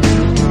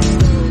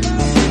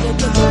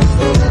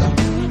soul up.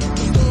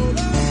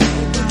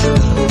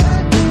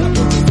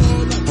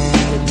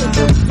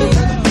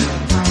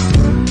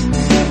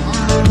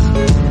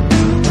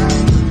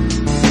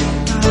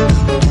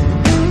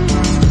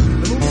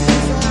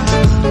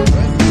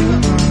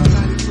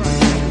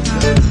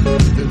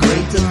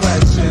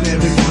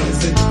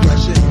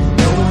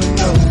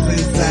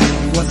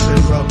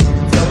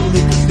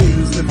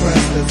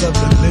 Of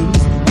the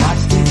news,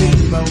 watch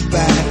TV, more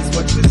bad is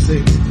what you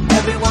see.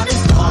 Everyone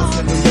is lost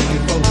and we're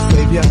looking for a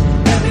savior.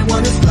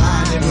 Everyone is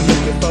blind and we're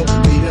looking for a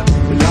leader.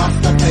 We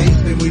lost our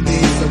faith and we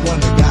need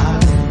someone to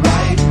guide.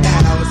 Right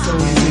now it's so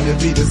easy to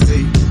be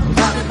deceived. I'm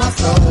finding my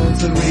soul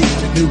to reach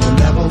to newer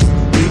levels,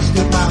 reach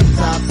the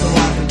mountaintop so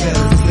I can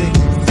better see.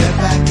 Step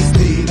back and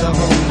see the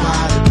whole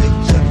mighty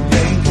picture.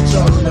 Gain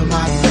control of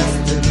my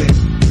destiny.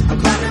 I'm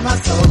climbing my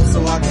soul so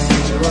I can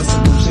picture a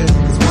solution.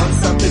 Cause once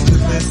I picture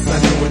this, I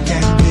know it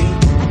can't be.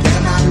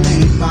 I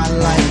live my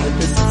life with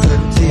this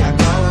uncertainty. I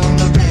go on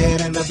the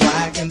red and the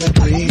black and the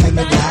green and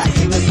the black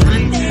and the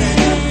green. I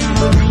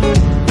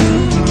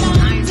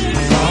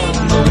go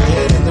on the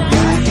red and the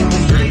black and the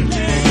green.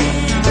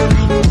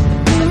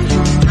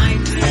 I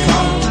go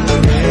on the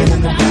red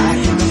and the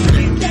black and the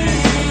green.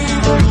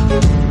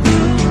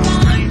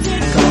 I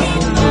go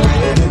on the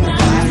red and the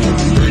black and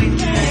the green.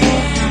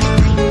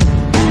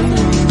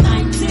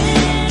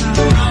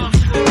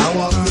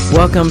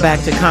 Welcome back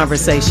to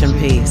Conversation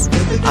Piece.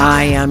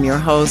 I am your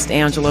host,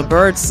 Angela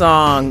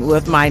Birdsong,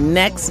 with my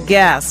next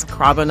guest,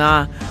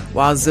 Kwabena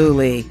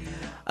Wazuli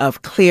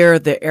of Clear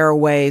the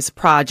Airways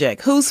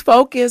Project, whose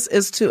focus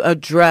is to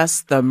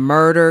address the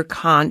murder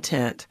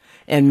content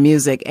in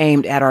music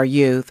aimed at our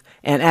youth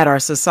and at our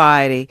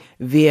society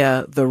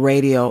via the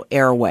radio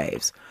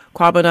airwaves.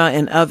 Kwabena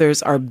and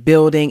others are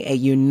building a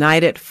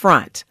united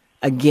front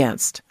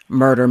against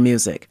murder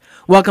music.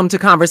 Welcome to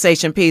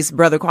Conversation Piece,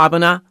 Brother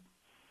Kwabena.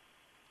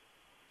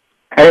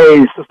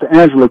 Hey, Sister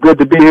Angela, good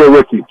to be here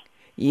with you.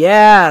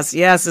 Yes,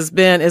 it's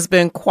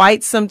been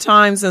quite some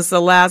time since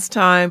the last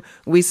time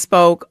we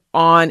spoke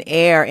on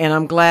air, and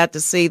I'm glad to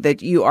see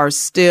that you are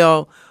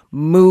still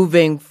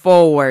moving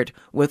forward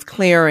with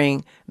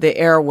clearing the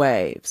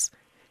airwaves.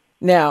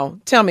 Now,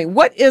 tell me,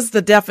 what is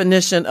the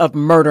definition of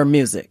murder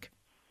music?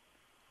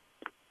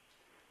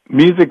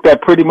 Music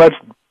that pretty much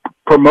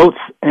promotes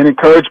and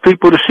encourages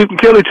people to shoot and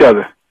kill each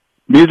other.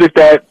 Music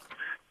that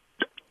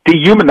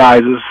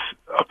dehumanizes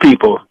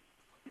people.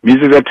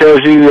 Music that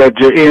tells you that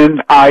you're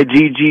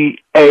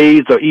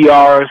N-I-G-G-A's or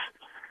E-R's.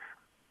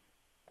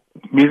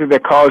 Music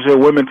that calls your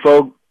women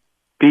folk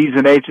B's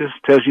and H's,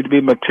 tells you to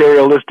be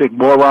materialistic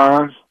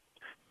morons,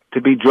 to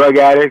be drug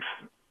addicts,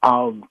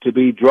 to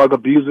be drug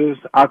abusers,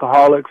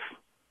 alcoholics.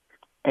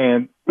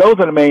 And those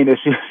are the main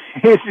issues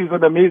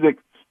of the music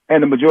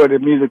and the majority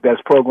of music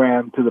that's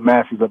programmed to the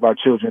masses of our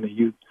children and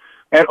youth.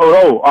 And,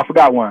 I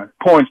forgot one.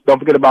 Don't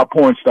forget about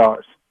porn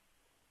stars.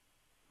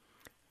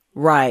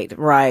 Right.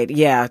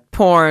 Yeah.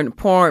 Porn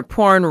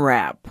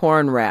rap.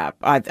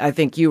 I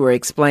think you were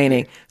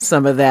explaining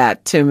some of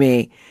that to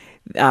me.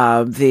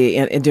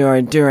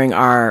 during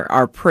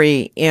our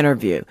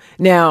pre-interview.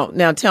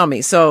 Now tell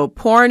me, so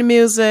porn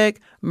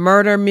music,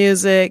 murder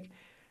music,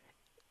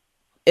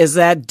 is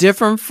that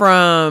different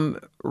from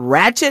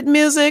ratchet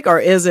music, or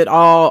is it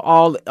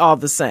all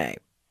the same?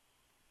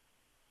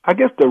 I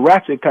guess the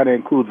ratchet kind of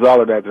includes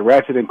all of that. The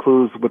ratchet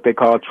includes what they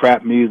call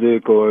trap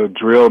music or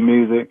drill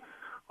music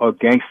or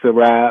gangster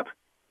rap.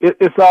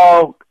 It's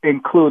all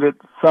included.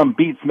 Some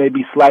beats may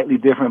be slightly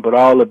different, but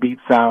all the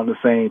beats sound the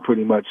same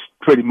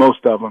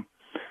most of them,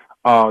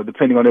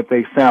 depending on if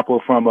they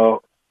sample from a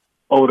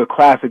older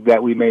classic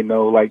that we may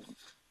know, like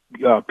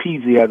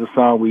Peasy has a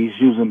song where he's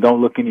using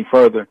Don't Look Any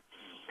Further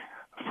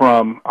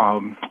from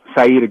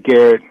Saida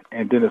Garrett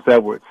and Dennis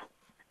Edwards.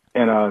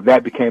 And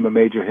that became a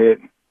major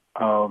hit.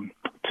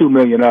 2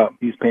 Million Up.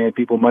 He's paying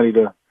people money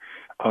to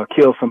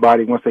kill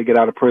somebody once they get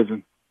out of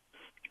prison.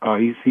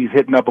 He's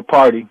hitting up a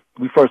party.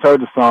 We first heard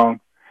the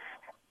song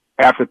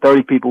after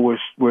 30 people were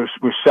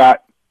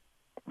shot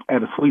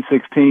at a Sweet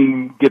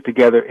 16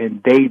 get-together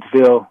in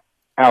Dadesville,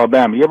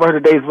 Alabama. You ever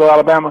heard of Dadesville,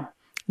 Alabama?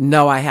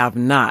 No, I have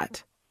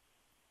not.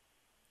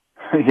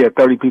 Yeah,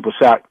 30 people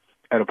shot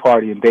at a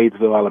party in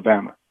Dadesville,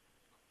 Alabama.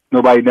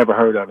 Nobody never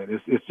heard of it.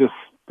 It's just,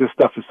 this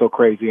stuff is so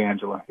crazy,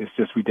 Angela. It's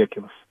just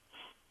ridiculous.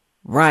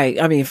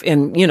 Right. I mean,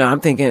 and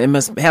I'm thinking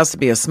it has to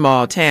be a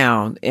small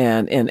town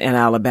in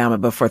Alabama,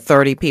 but for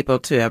 30 people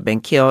to have been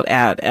killed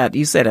at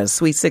you said a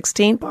Sweet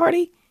 16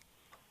 party?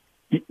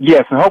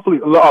 Yes, and hopefully,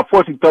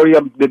 unfortunately, 30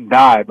 of them didn't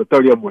die, but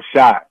 30 of them were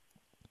shot.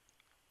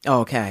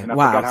 Okay. And I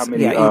wow. forgot how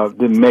many Yeah,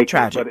 didn't make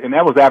tragic. it. And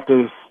that was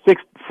after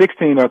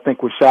 16, I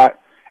think, were shot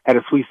at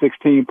a Sweet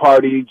 16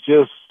 party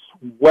just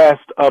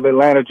west of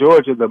Atlanta,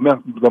 Georgia, the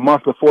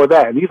month before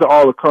that. And these are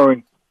all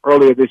occurring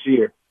earlier this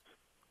year.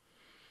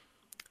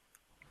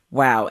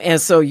 Wow. And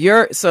so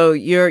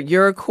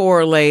you're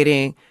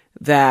correlating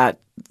that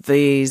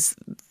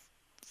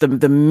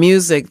the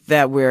music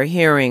that we're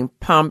hearing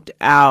pumped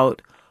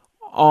out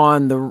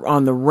on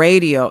the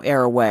radio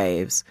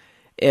airwaves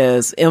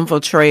is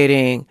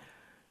infiltrating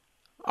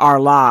our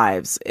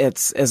lives.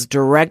 It's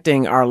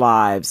directing our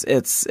lives.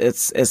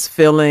 It's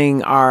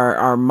filling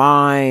our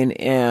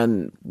mind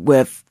and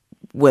with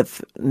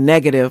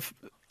negative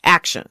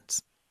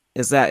actions.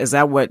 Is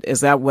that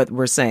what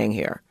we're saying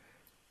here?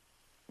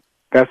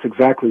 That's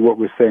exactly what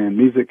we're saying.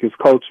 Music is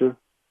culture.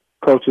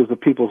 Culture is the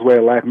people's way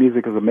of life.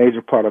 Music is a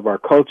major part of our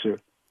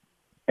culture.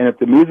 And if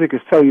the music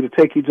is telling you to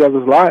take each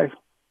other's life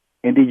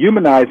and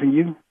dehumanizing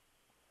you,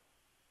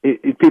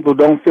 people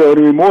don't feel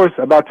any remorse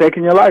about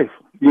taking your life.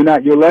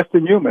 You're less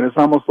than human. It's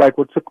almost like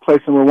what took place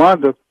in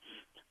Rwanda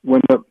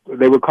when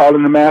they were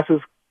calling the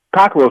masses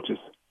cockroaches.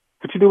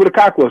 What you do with a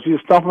cockroach? You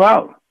just stomp them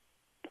out.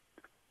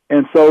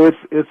 And so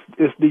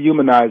it's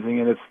dehumanizing,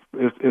 and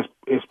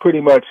it's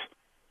pretty much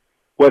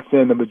what's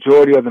in the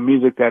majority of the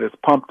music that is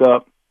pumped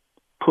up,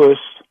 pushed,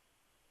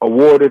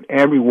 awarded,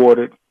 and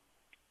rewarded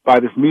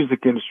by this music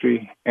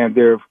industry and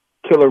their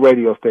killer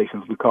radio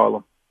stations, we call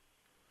them.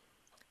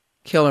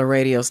 Killer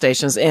radio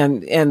stations.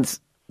 And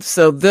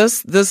so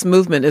this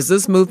movement, is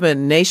this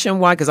movement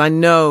nationwide? Because I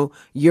know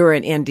you're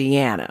in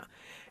Indiana,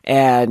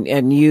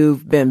 and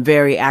you've been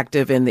very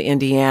active in the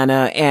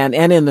Indiana and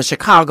in the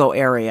Chicago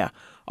area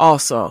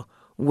also,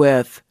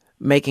 with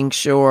making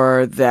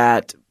sure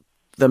that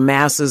the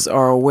masses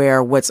are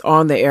aware what's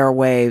on the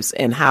airwaves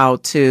and how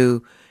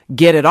to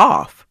get it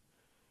off.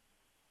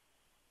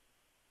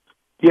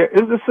 Yeah,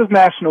 this is a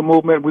national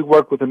movement. We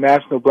work with the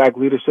National Black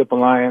Leadership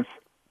Alliance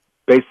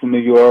based in New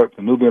York,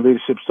 the Nubian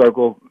Leadership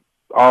Circle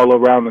all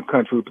around the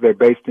country. They're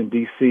based in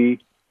D.C.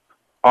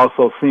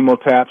 Also,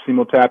 CMOTAP.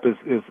 CMOTAP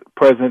is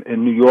present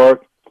in New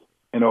York,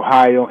 in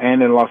Ohio,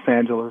 and in Los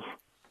Angeles.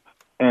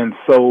 And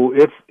so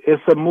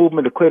it's a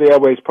movement. The Clear the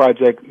Airways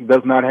Project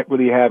does not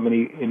really have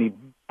any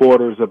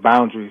borders or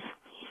boundaries,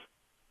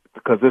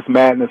 because this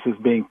madness is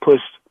being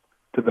pushed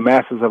to the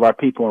masses of our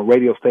people on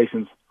radio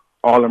stations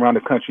all around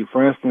the country.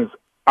 For instance,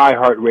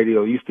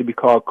 iHeartRadio used to be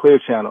called Clear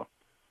Channel.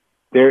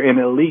 They're in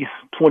at least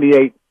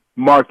 28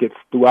 markets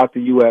throughout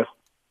the U.S.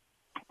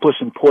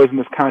 pushing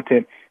poisonous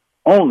content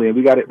only. And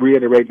we got to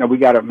reiterate, now we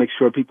got to make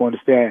sure people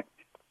understand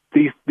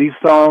these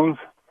songs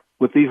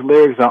with these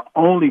lyrics are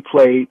only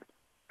played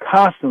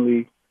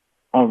constantly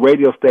on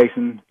radio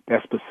stations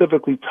that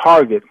specifically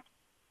target,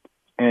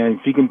 and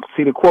if you can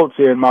see the quotes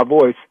here in my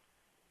voice,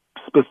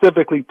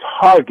 specifically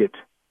target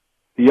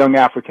the young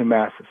African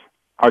masses,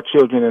 our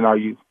children and our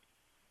youth.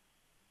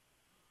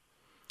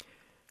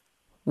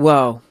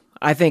 Well,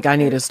 I think I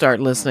need to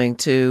start listening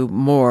to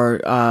more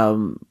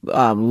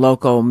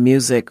local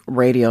music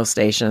radio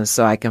stations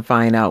so I can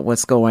find out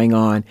what's going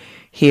on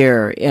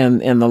here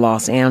in the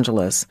Los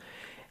Angeles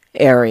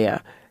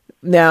area.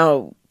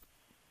 Now,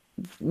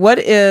 what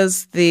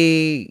is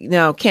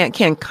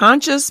can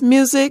conscious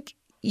music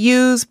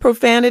use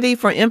profanity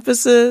for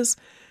emphasis?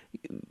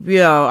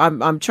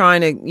 I'm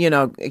trying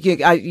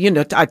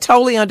to, I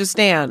totally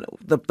understand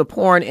the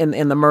porn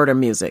and the murder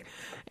music.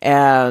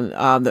 And,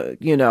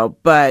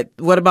 but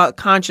what about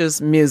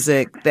conscious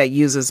music that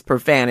uses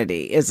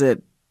profanity? Is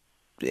it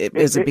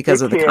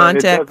because of the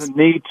context? It doesn't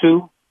need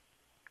to.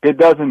 It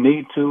doesn't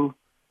need to.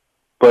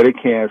 but it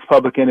can.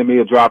 Public Enemy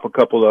will drop a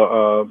couple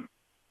of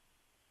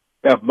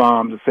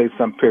F-bombs and say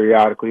something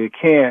periodically. It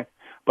can.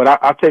 But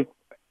I take,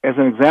 as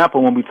an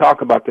example, when we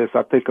talk about this,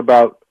 I think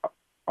about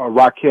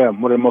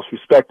Rakim, one of the most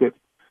respected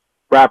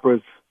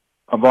rappers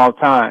of all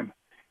time,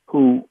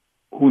 who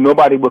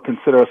nobody would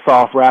consider a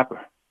soft rapper.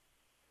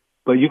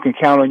 But you can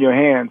count on your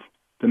hands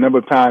the number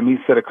of times he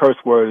said a curse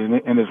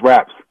word in his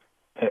raps.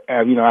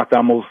 After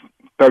almost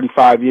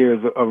 35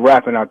 years of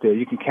rapping out there,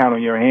 you can count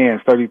on your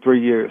hands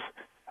 33 years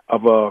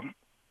of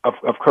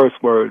curse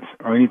words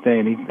or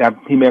anything.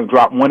 He may have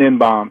dropped one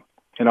N-bomb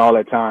in all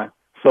that time.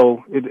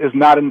 So it's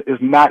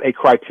not a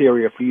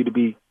criteria for you to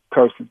be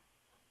cursing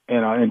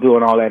and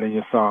doing all that in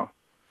your song.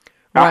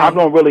 Right. I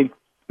don't really.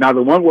 Now,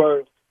 the one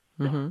word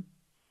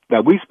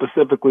that we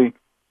specifically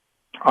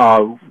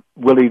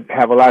really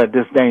have a lot of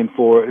disdain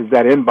for is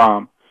that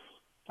N-bomb.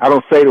 I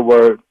don't say the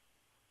word.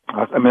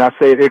 I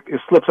say it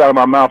slips out of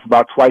my mouth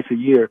about twice a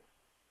year,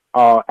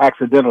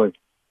 accidentally.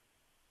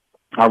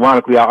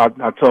 Ironically, I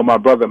told my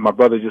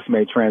brother just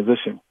made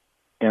transition.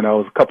 And it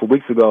was a couple of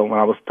weeks ago when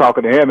I was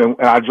talking to him, and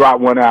I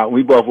dropped one out.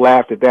 We both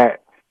laughed at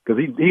that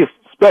because he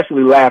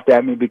especially laughed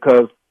at me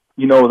because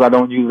he knows I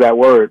don't use that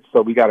word.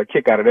 So we got a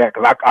kick out of that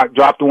because I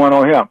dropped the one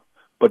on him.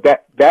 But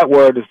that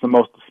word is the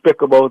most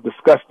despicable,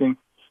 disgusting,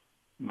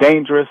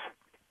 dangerous,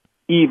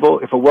 evil,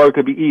 if a word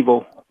could be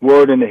evil,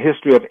 word in the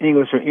history of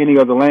English or any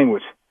other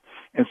language.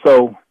 And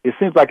so it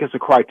seems like it's a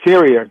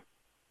criteria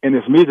in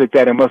this music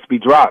that it must be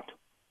dropped.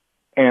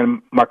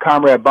 And my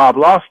comrade Bob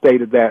Law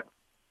stated that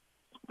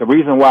the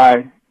reason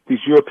why these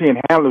European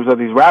handlers of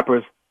these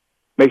rappers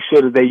make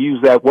sure that they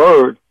use that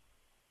word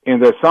in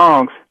their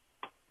songs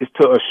is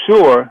to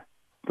assure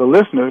their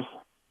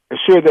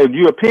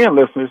European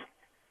listeners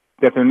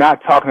that they're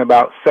not talking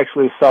about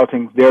sexually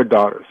assaulting their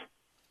daughters.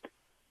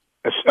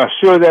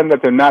 Assure them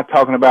that they're not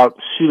talking about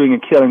shooting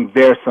and killing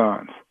their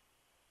sons.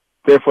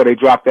 Therefore, they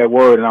drop that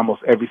word in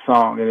almost every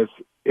song. And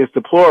it's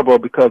deplorable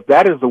because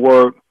that is the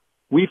word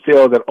we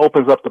feel that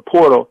opens up the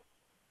portal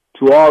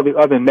to all the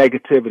other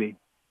negativity.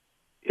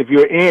 If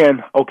you're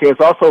in, okay,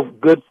 it's also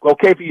good,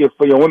 okay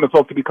for your women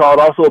folk to be called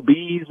also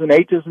B's and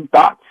H's and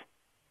thoughts,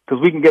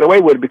 because we can get away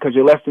with it because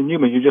you're less than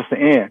human. You're just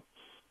an in.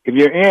 If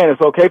you're in,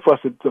 it's okay for us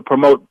to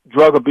promote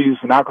drug abuse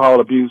and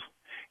alcohol abuse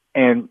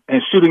and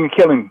shooting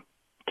and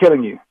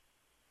killing you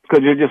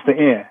because you're just an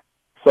in.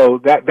 So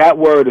that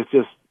word is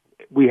just,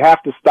 we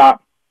have to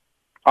stop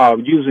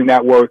using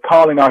that word,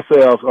 calling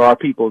ourselves or our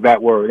people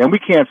that word, and we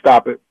can't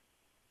stop it.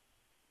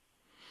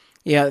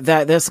 Yeah,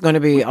 there's going to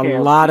be a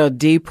lot of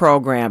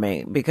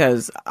deprogramming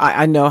because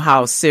I know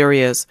how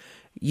serious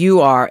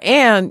you are,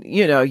 and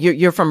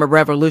you're from a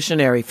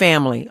revolutionary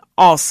family.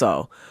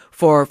 Also,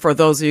 for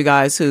those of you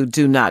guys who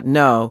do not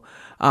know,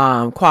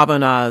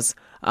 Kwabana's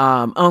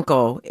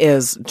uncle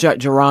is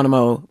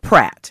Geronimo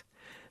Pratt.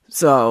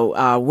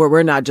 So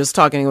we're not just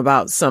talking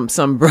about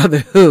some brother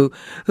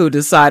who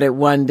decided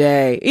one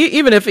day,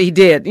 even if he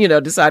did,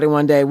 decided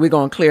one day we're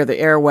going to clear the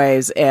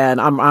airwaves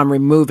and I'm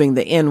removing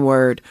the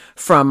N-word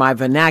from my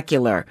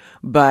vernacular.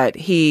 But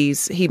he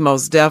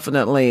most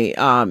definitely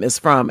is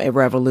from a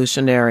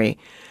revolutionary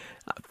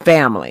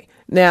family.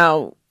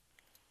 Now,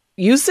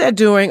 you said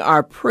during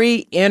our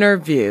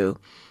pre-interview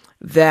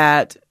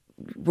that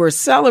we're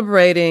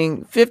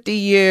celebrating 50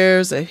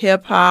 years of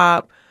hip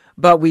hop,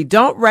 but we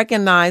don't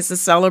recognize the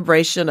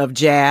celebration of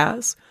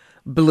jazz,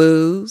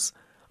 blues,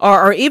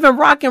 or even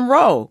rock and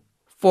roll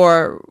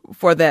for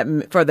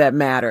that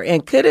matter.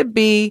 And could it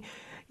be,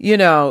 you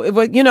know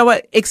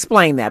what?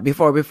 Explain that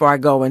before I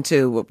go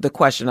into the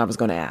question I was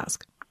going to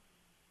ask.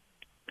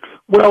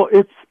 Well,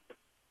 it's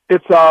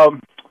a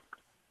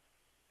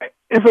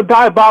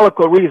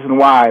diabolical reason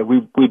why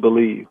we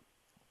believe,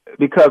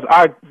 because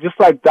just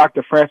like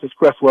Dr. Frances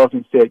Cress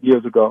Welsing said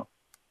years ago,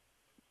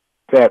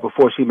 that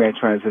before she made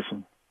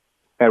transition,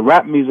 that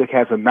rap music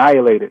has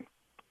annihilated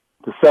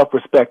the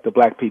self-respect of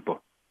black people.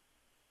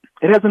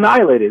 It has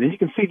annihilated. And you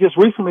can see just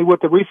recently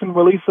with the recent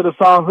release of the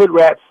song Hood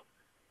Rats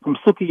from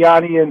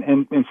Sukiyani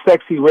and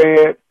Sexy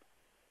Red,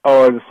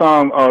 or the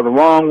song The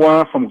Wrong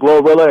One from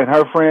Glorilla and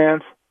her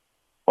friends,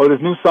 or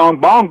this new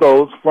song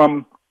Bongos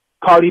from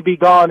Cardi B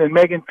Gone and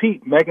Megan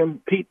Pete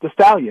the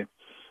Stallion.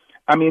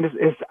 I mean,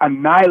 it's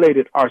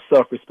annihilated our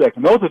self-respect.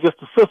 And those are just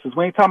the sisters.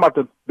 We ain't talking about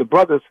the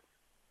brothers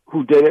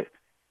who did it.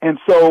 And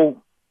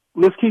so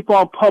let's keep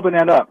on pumping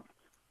that up.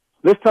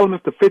 Let's tell them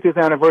it's the 50th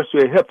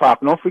anniversary of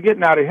hip-hop. And don't forget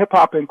now that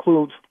hip-hop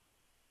includes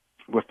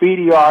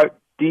graffiti art,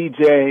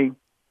 DJing,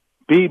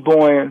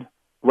 b-boying,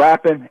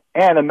 rapping,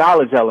 and a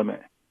knowledge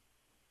element.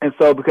 And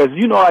so, because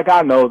like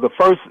I know, the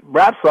first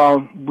rap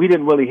song we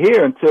didn't really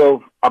hear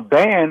until a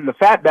band, the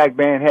Fatback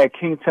Band, had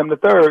King Tim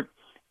III,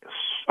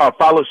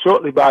 followed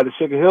shortly by the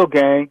Sugar Hill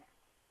Gang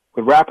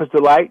with Rapper's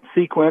Delight,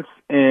 Sequence,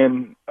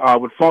 and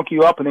with Funk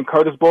You Up, and then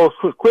Curtis Bowles'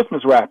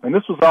 Christmas Rap. And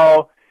this was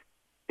all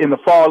in the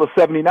fall of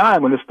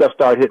 '79 when this stuff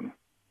started hitting.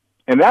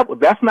 And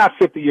that's not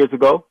 50 years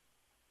ago.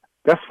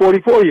 That's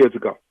 44 years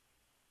ago.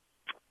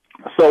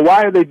 So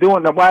why are they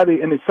doing that? Why are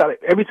they? And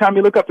every time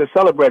you look up, they're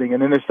celebrating,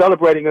 and then they're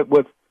celebrating it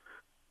with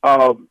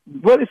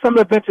really some of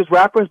the vintage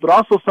rappers, but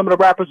also some of the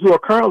rappers who are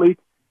currently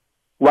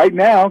right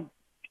now,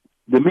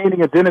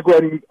 demeaning and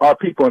denigrating our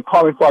people and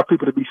calling for our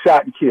people to be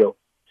shot and killed.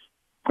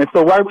 And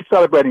so why are we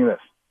celebrating this?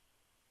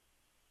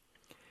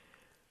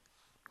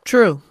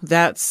 True.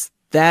 That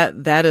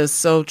is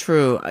so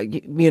true.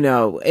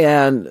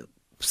 And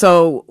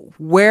so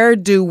where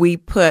do we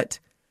put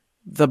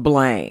the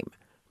blame?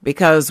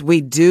 Because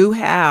we do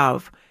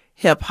have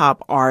hip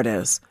hop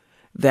artists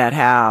that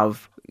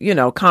have,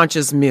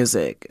 conscious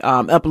music,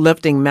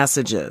 uplifting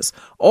messages,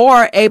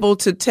 or able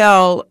to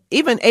tell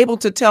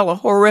a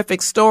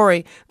horrific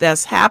story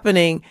that's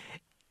happening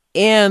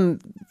in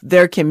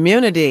their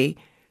community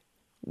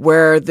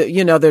where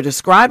they're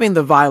describing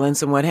the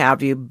violence and what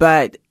have you,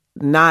 but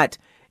not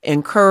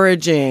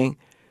encouraging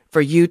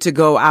for you to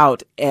go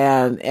out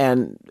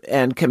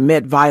and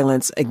commit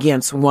violence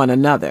against one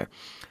another.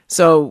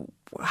 So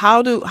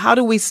how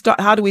do we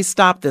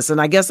stop this?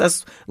 And I guess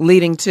that's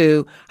leading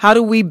to, how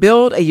do we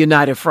build a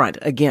united front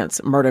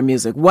against murder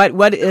music?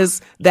 What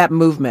is that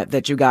movement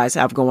that you guys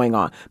have going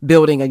on,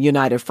 building a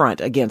united front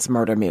against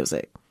murder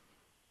music?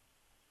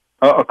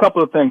 A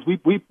couple of things. We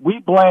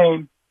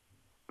blame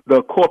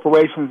the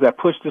corporations that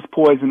push this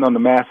poison on the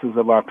masses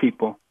of our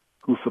people,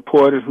 who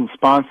support it, who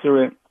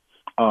sponsor it,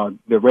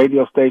 the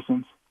radio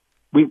stations.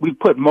 We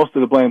put most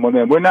of the blame on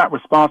them. We're not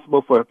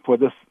responsible for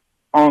this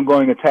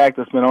ongoing attack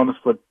that's been on us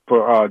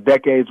for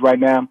decades right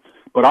now,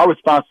 but our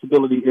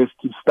responsibility is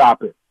to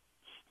stop it.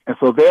 And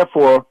so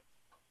therefore,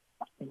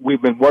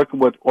 we've been working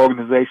with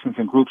organizations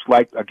and groups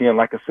like I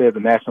said, the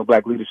National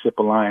Black Leadership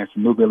Alliance,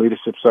 the Nubian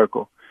Leadership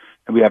Circle,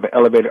 and we have an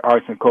Elevated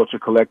Arts and Culture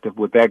Collective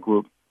with that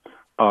group.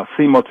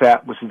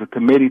 CMOTAP, which is a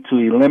committee to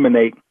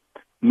eliminate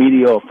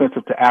media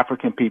offensive to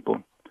African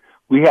people.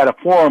 We had a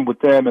forum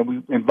with them, and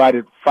we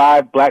invited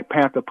 5 Black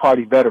Panther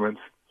Party veterans,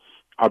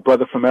 our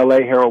brother from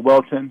L.A., Harold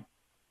Welton,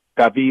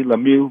 David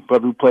Lemieux,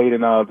 brother who played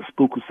in The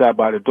Spook Who Sat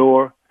by the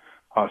Door,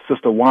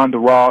 Sister Wanda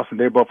Ross, and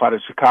they're both out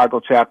of the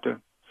Chicago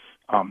chapter,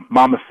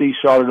 Mama C,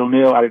 Charlotte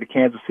O'Neill, out of the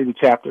Kansas City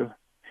chapter,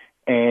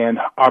 and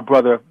our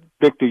brother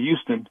Victor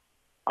Houston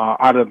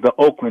out of the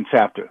Oakland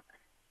chapter.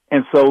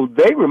 And so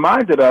they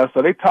reminded us,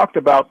 or they talked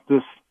about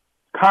this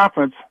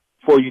conference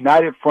for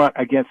United Front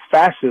Against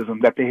Fascism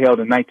that they held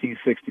in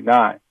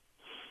 1969.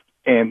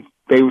 And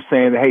they were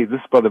saying, hey, this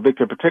brother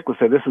Victor in particular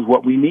said, this is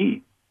what we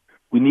need.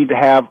 We need to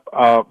have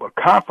a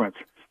conference.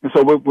 And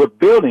so we're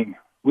building,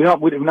 we're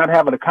not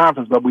having a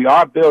conference, but we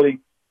are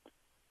building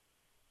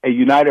a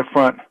United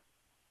Front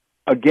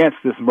against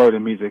this murder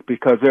music,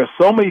 because there are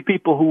so many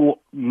people who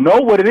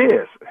know what it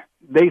is.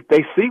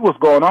 They see what's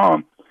going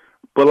on.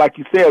 But like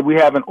you said, we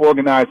haven't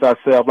organized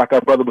ourselves. Like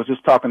our brother was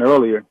just talking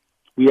earlier,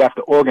 we have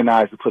to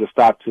organize to put a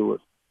stop to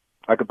it.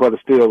 Like a brother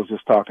Steele was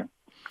just talking.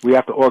 We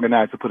have to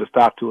organize to put a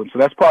stop to it. So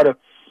that's part of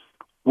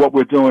what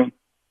we're doing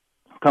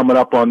coming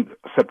up on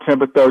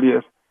September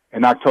 30th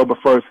and October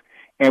 1st.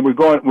 And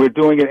we're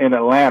doing it in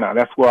Atlanta.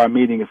 That's where our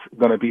meeting is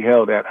going to be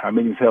held at. Our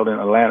meeting is held in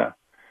Atlanta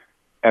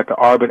at the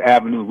Arbor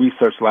Avenue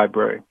Research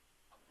Library.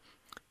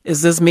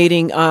 Is this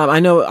meeting, I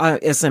know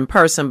it's in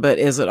person, but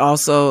is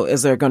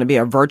there going to be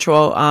a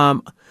virtual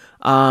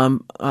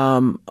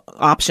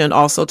option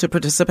also to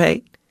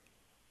participate?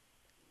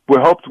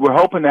 We're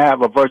hoping to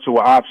have a virtual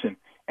option.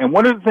 And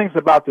one of the things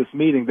about this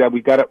meeting that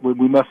we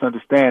must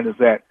understand is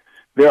that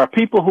there are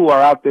people who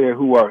are out there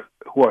who are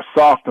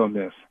soft on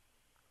this,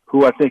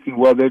 who are thinking,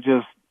 well, they're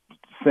just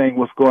saying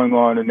what's going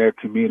on in their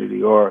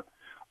community, or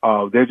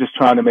they're just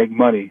trying to make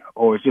money,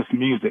 or it's just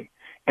music.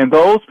 And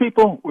those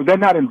people, they're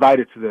not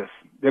invited to this.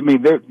 I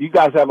mean, you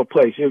guys have a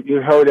place.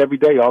 You're heard every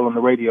day all on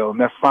the radio, and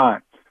that's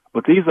fine.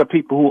 But these are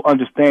people who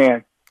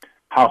understand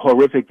how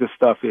horrific this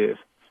stuff is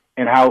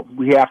and how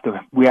we have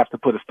to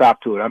put a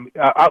stop to it.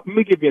 Let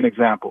me give you an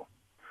example.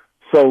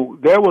 So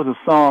there was a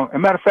song. As a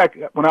matter of fact,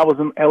 when I was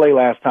in L.A.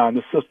 last time,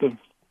 this sister,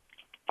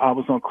 I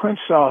was on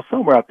Crenshaw,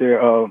 somewhere out there,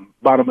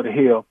 bottom of the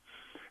hill.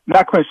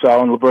 Not Crenshaw,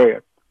 on La Brea.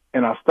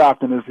 And I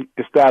stopped in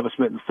this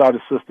establishment and saw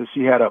this sister.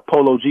 She had a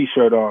Polo G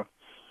shirt on.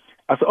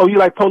 I said, oh, you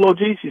like Polo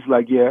G? She's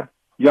like, yeah.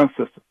 Young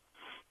sister.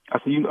 I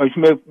said, are you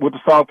familiar with the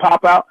song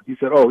Pop Out? He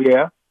said, oh,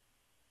 yeah.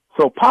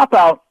 So Pop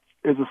Out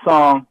is a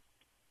song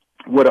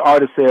where the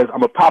artist says,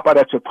 I'm going to pop out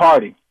at your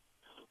party,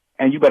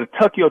 and you better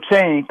tuck your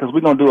chain because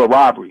we're going to do a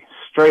robbery.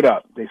 Straight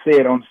up. They say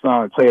it on the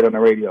song and play it on the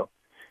radio.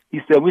 He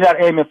said, we're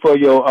not aiming for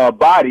your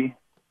body.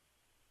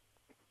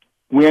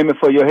 We're aiming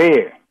for your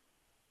head.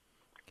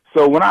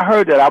 So when I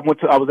heard that, I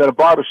was at a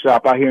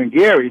barbershop out here in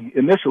Gary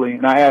initially,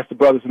 and I asked the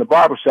brothers in the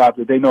barbershop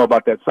if they know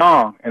about that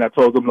song, and I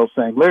told them those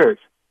same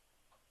lyrics.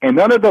 And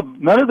none of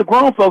the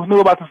grown folks knew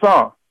about the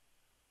song.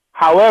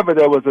 However,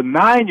 there was a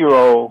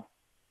 9-year-old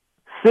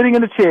sitting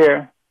in a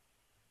chair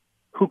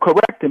who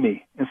corrected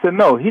me and said,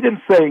 no, he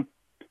didn't say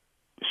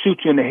shoot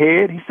you in the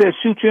head. He said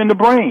shoot you in the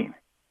brain,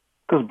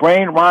 because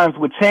brain rhymes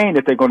with chain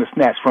that they're going to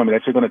snatch from you,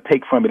 that you're going to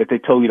take from you, that they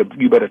told you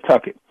you better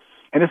tuck it.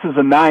 And this is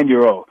a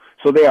 9-year-old.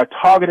 So they are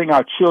targeting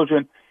our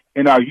children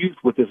and our youth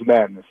with this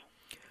madness.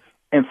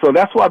 And so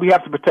that's why we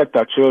have to protect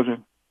our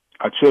children.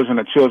 Our children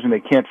are children. They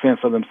can't fend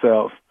for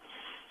themselves.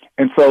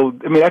 And so,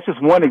 I mean, that's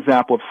just one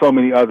example of so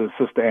many others,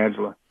 Sister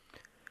Angela.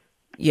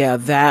 Yeah,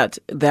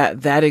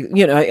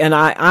 and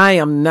I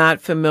am not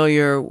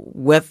familiar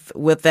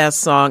with that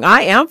song.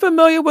 I am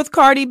familiar with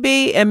Cardi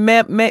B and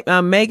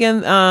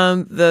Megan,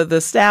 the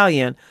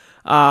Stallion,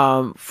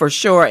 for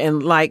sure.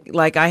 And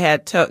like I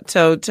had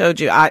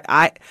told you,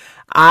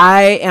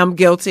 I am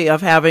guilty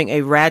of having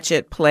a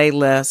ratchet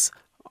playlist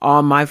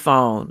on my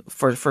phone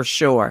for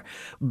sure.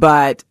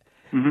 But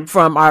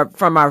from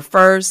our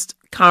first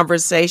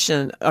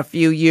conversation a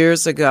few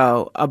years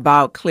ago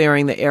about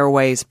clearing the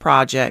airways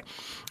project,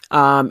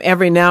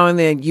 every now and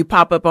then you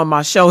pop up on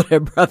my shoulder,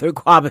 Brother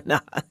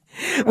Quabana,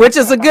 which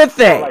is a good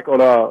thing. Like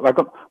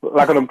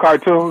on them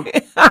cartoons.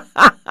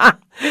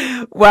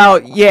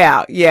 Well,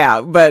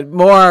 yeah, but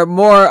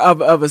more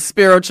of a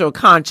spiritual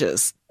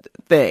conscious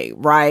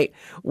thing, right?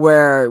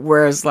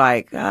 Where it's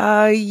like,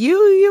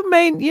 you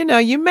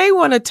may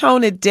want to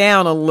tone it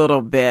down a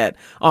little bit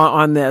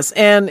on this.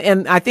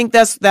 And I think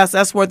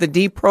that's where the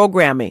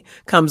deprogramming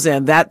comes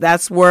in.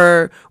 That's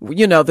where,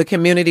 the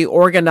community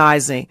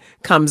organizing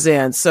comes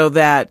in, so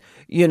that,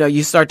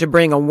 you start to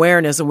bring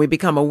awareness and we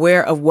become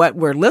aware of what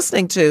we're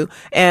listening to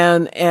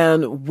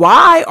and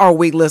why are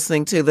we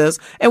listening to this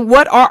and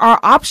what are our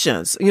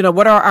options?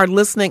 What are our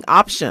listening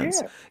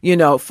options,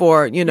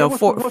 for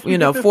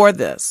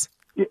this?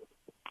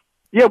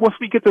 Yeah, once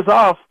we get this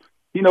off,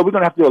 we're going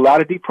to have to do a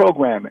lot of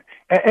deprogramming.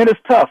 And it's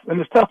tough.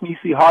 And it's tough when you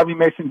see Harvey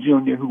Mason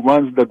Jr., who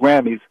runs the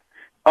Grammys,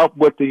 up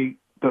with the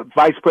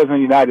Vice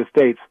President of the United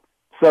States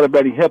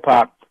celebrating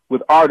hip-hop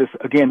with artists,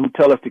 again, who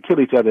tell us to kill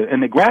each other.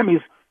 And the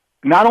Grammys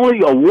not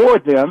only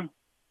award them,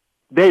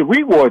 they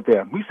reward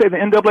them. We say the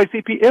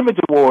NAACP Image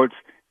Awards,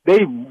 they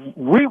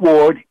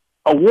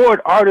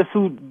award artists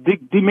who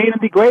demean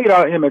and degrade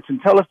our image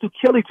and tell us to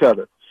kill each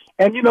other.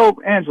 And,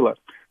 Angela,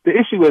 the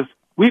issue is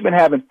we've been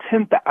having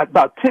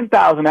about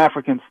 10,000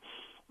 Africans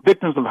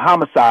victims of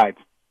homicides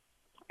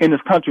in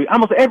this country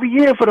almost every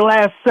year for the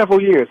last several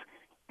years.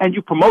 And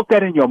you promote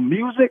that in your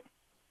music.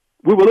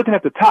 We were looking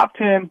at the top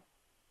 10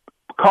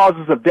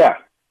 causes of death.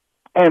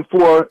 And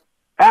for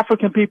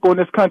African people in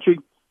this country,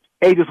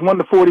 ages 1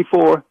 to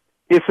 44,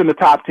 it's in the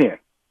top 10.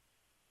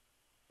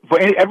 For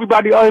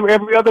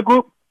every other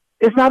group,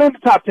 it's not in the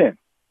top 10.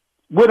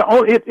 We're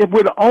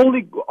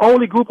the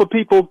only group of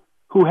people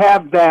who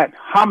have that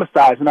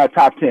homicides in our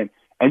top 10.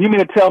 And you mean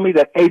to tell me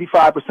that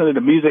 85% of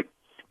the music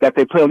that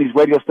they play on these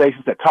radio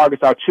stations that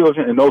targets our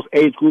children and those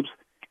age groups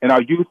and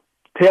our youth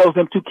tells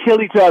them to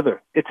kill each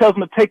other? It tells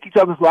them to take each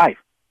other's life.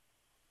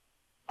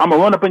 I'm going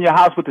to run up in your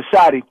house with the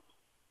shotty.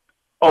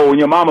 Oh, and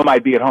your mama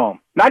might be at home.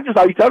 Not just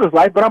each other's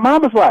life, but our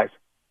mama's lives.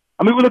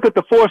 I mean, we look at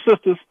the 4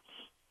 sisters,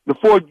 the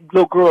 4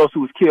 little girls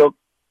who was killed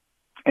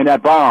in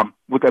that bomb,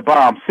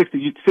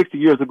 60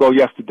 years ago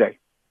yesterday.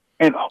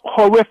 And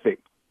horrific,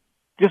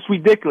 just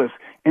ridiculous.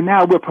 And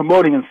now we're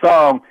promoting a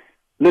song,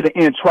 Let It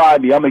End, Try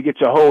Me, I'm going to get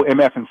your whole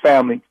MF and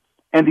family.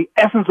 And the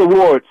Essence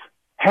Awards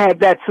had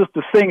that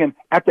sister singing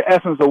at the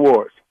Essence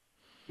Awards.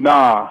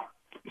 Nah,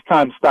 it's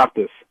time to stop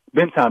this.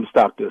 Been time to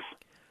stop this.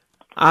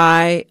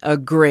 I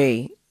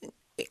agree.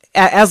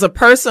 As a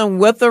person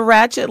with a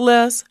ratchet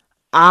list,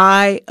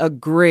 I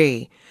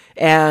agree.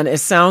 And it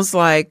sounds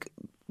like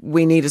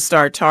we need to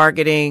start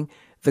targeting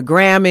the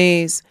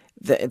Grammys,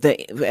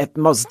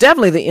 most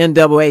definitely the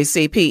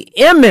NAACP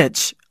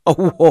Image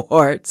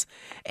Awards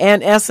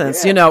and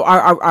Essence. Yeah.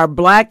 Our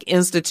Black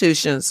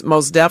institutions,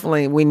 most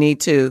definitely we need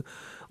to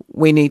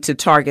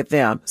target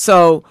them.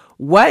 So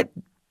what,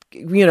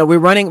 we're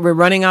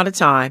running out of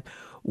time.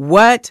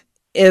 What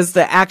is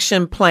the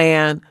action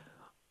plan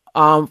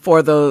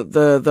for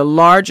the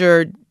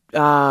larger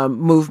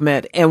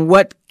movement, and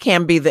what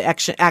can be the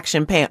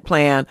action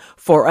plan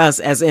for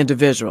us as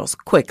individuals?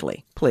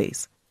 Quickly,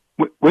 please.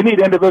 We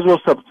need individuals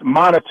to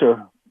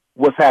monitor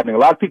what's happening. A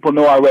lot of people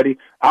know already.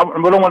 I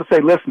don't want to say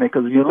listening,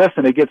 because if you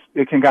listen, it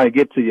can kind of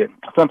get to you.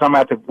 Sometimes I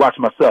have to watch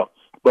myself.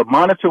 But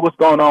monitor what's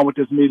going on with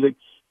this music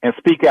and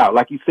speak out.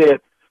 Like you said,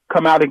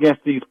 come out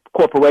against these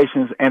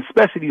corporations, and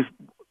especially these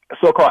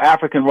so-called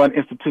African-run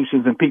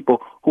institutions and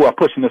people who are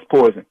pushing this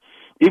poison.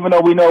 Even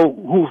though we know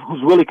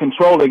who's really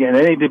controlling it, and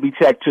they need to be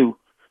checked too,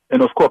 and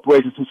those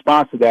corporations who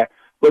sponsor that,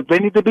 but they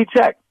need to be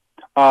checked.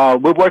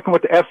 We're working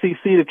with the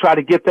FCC to try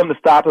to get them to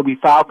stop it. We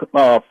filed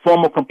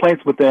formal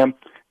complaints with them.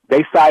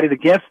 They sided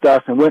against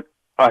us and went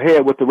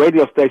ahead with the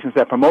radio stations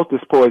that promote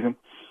this poison,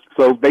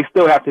 so they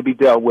still have to be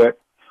dealt with.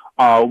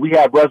 We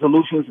have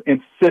resolutions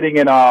sitting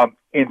in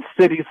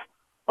cities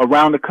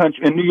around the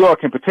country, in New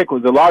York in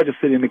particular, the largest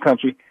city in the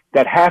country,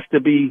 that has to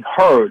be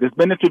heard. It's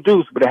been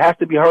introduced, but it has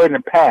to be heard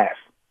and passed.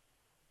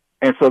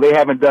 And so they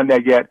haven't done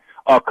that yet.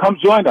 Come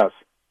join us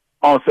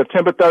on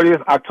September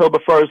 30th, October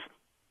 1st,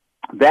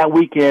 that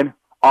weekend,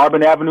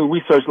 Auburn Avenue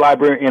Research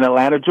Library in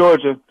Atlanta,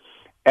 Georgia,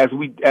 as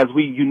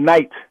we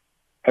unite,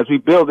 as we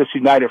build this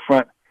united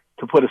front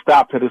to put a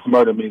stop to this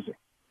murder music.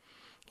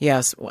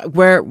 Yes.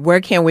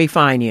 Where can we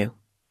find you?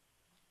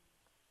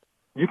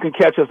 You can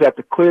catch us at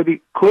the Clear the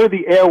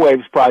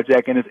Airwaves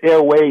Project, and it's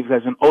airwaves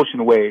as in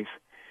ocean waves.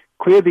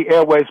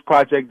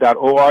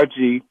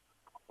 ClearTheAirwavesProject.org,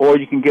 or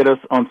you can get us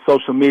on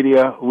social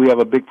media. We have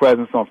a big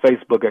presence on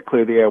Facebook at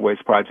Clear the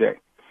Airwaves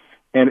Project.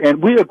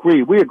 And we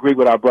agree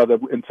with our brother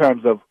in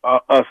terms of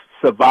us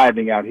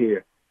surviving out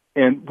here.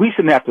 And we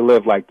shouldn't have to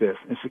live like this.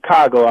 In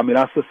Chicago, I mean,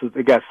 our sisters,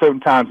 they got certain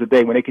times a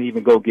day when they can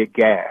even go get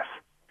gas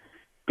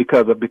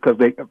because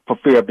they, for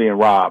fear of being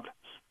robbed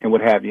and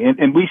what have you.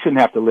 And we shouldn't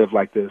have to live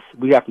like this.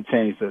 We have to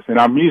change this. And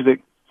our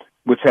music,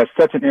 which has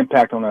such an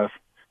impact on us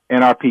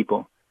and our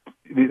people,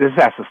 this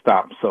has to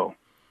stop. So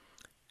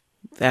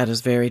that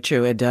is very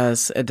true. It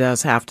does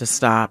have to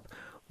stop.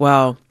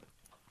 Well,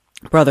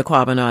 Brother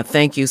Kwabena,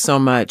 thank you so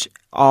much.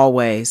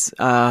 Always.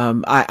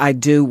 I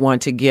do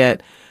want to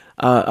get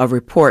a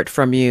report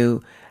from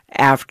you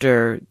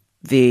after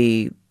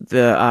the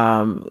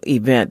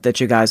event that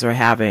you guys are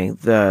having,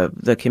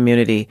 the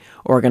community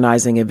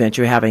organizing event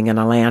you're having in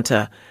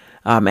Atlanta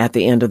at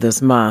the end of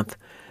this month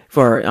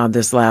for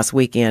this last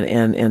weekend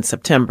in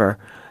September,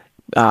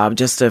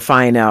 just to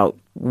find out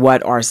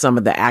what are some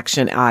of the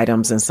action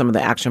items and some of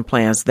the action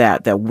plans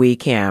that we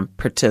can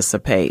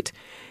participate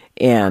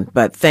in.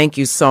 But thank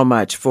you so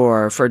much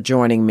for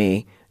joining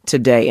me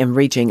today and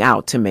reaching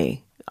out to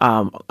me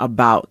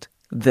about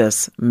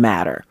this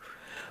matter.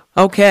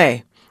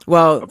 Okay.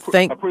 Well,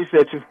 I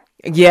appreciate you.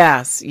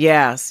 Yes.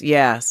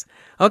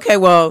 Okay.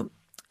 Well,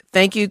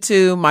 thank you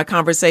to my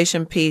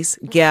conversation piece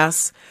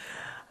guests.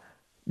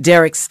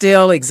 Derek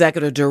Still,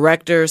 Executive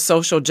Director,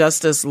 Social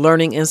Justice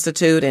Learning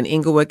Institute in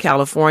Inglewood,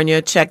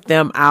 California. Check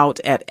them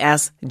out at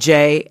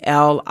sjli.org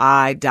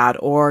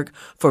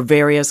for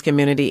various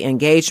community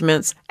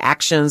engagements,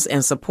 actions,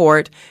 and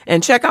support.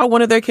 And check out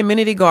one of their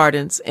community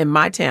gardens in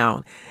my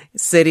town,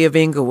 City of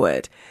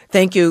Inglewood.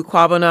 Thank you,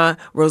 Kwabena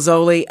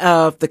Rosoli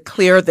of the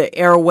Clear the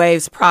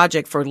Airwaves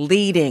Project for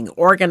leading,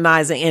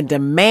 organizing, and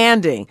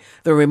demanding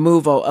the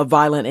removal of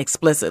violent,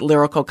 explicit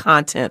lyrical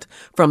content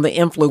from the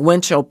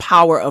influential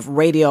power of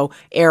radio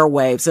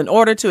airwaves in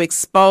order to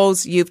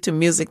expose youth to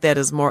music that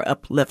is more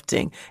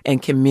uplifting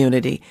and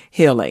community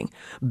healing.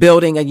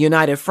 Building a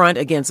United Front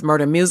Against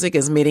Murder Music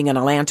is meeting in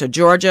Atlanta,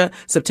 Georgia,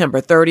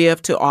 September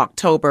 30th to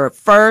October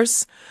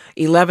 1st,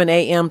 11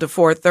 a.m. to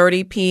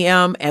 4:30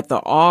 p.m. at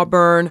the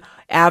Auburn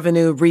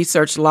Avenue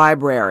Research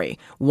Library,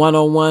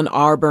 101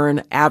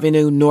 Auburn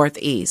Avenue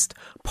Northeast.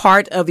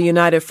 Part of the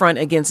United Front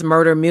Against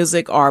Murder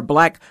Music are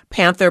Black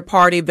Panther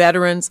Party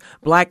veterans,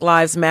 Black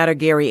Lives Matter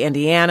Gary,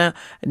 Indiana,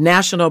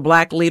 National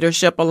Black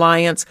Leadership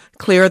Alliance,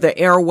 Clear the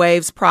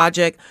Airwaves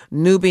Project,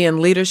 Nubian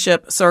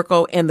Leadership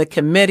Circle, and the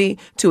Committee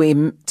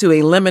to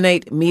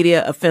Eliminate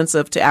Media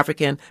Offensive to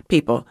African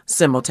People,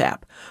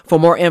 CIMOTAP. For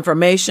more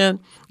information,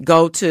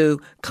 go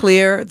to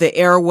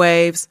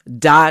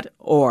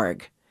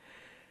cleartheairwaves.org.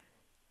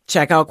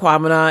 Check out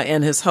Kwabena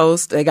and his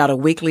host. They got a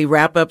weekly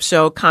wrap-up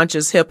show,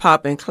 Conscious Hip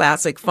Hop and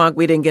Classic Funk.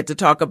 We didn't get to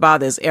talk about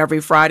this every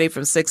Friday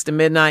from 6 to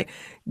midnight.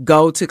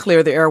 Go to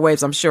Clear the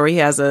Airwaves. I'm sure he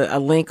has a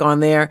link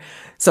on there.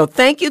 So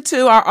thank you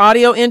to our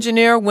audio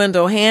engineer,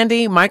 Wendell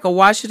Handy, Michael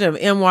Washington of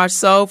MWash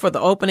Soul for the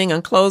opening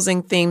and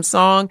closing theme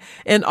song,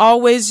 and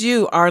always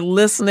you, our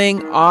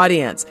listening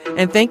audience.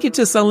 And thank you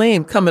to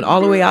Salim coming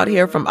all the way out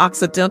here from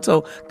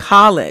Occidental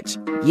College.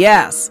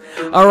 Yes.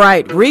 All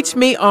right. Reach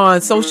me on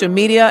social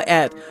media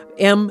at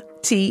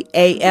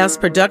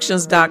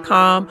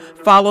mtasproductions.com.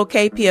 Follow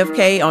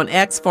KPFK on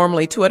X,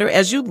 formerly Twitter,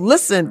 as you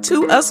listen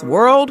to us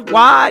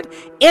worldwide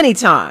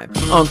anytime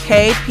on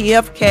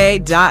kpfk.org.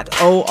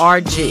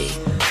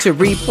 To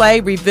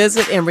replay,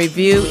 revisit, and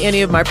review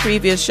any of my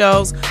previous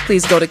shows,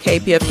 please go to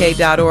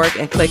kpfk.org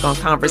and click on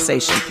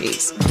Conversation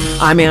Piece.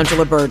 I'm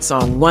Angela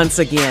Birdsong. Once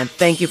again,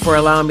 thank you for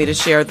allowing me to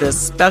share this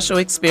special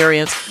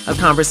experience of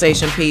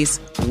Conversation Piece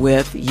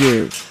with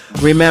you.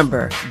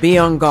 Remember, be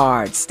on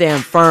guard,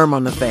 stand firm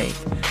on the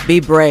faith, be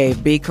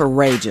brave, be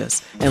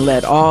courageous, and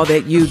let all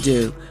that you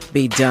do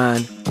be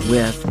done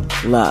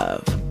with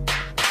love.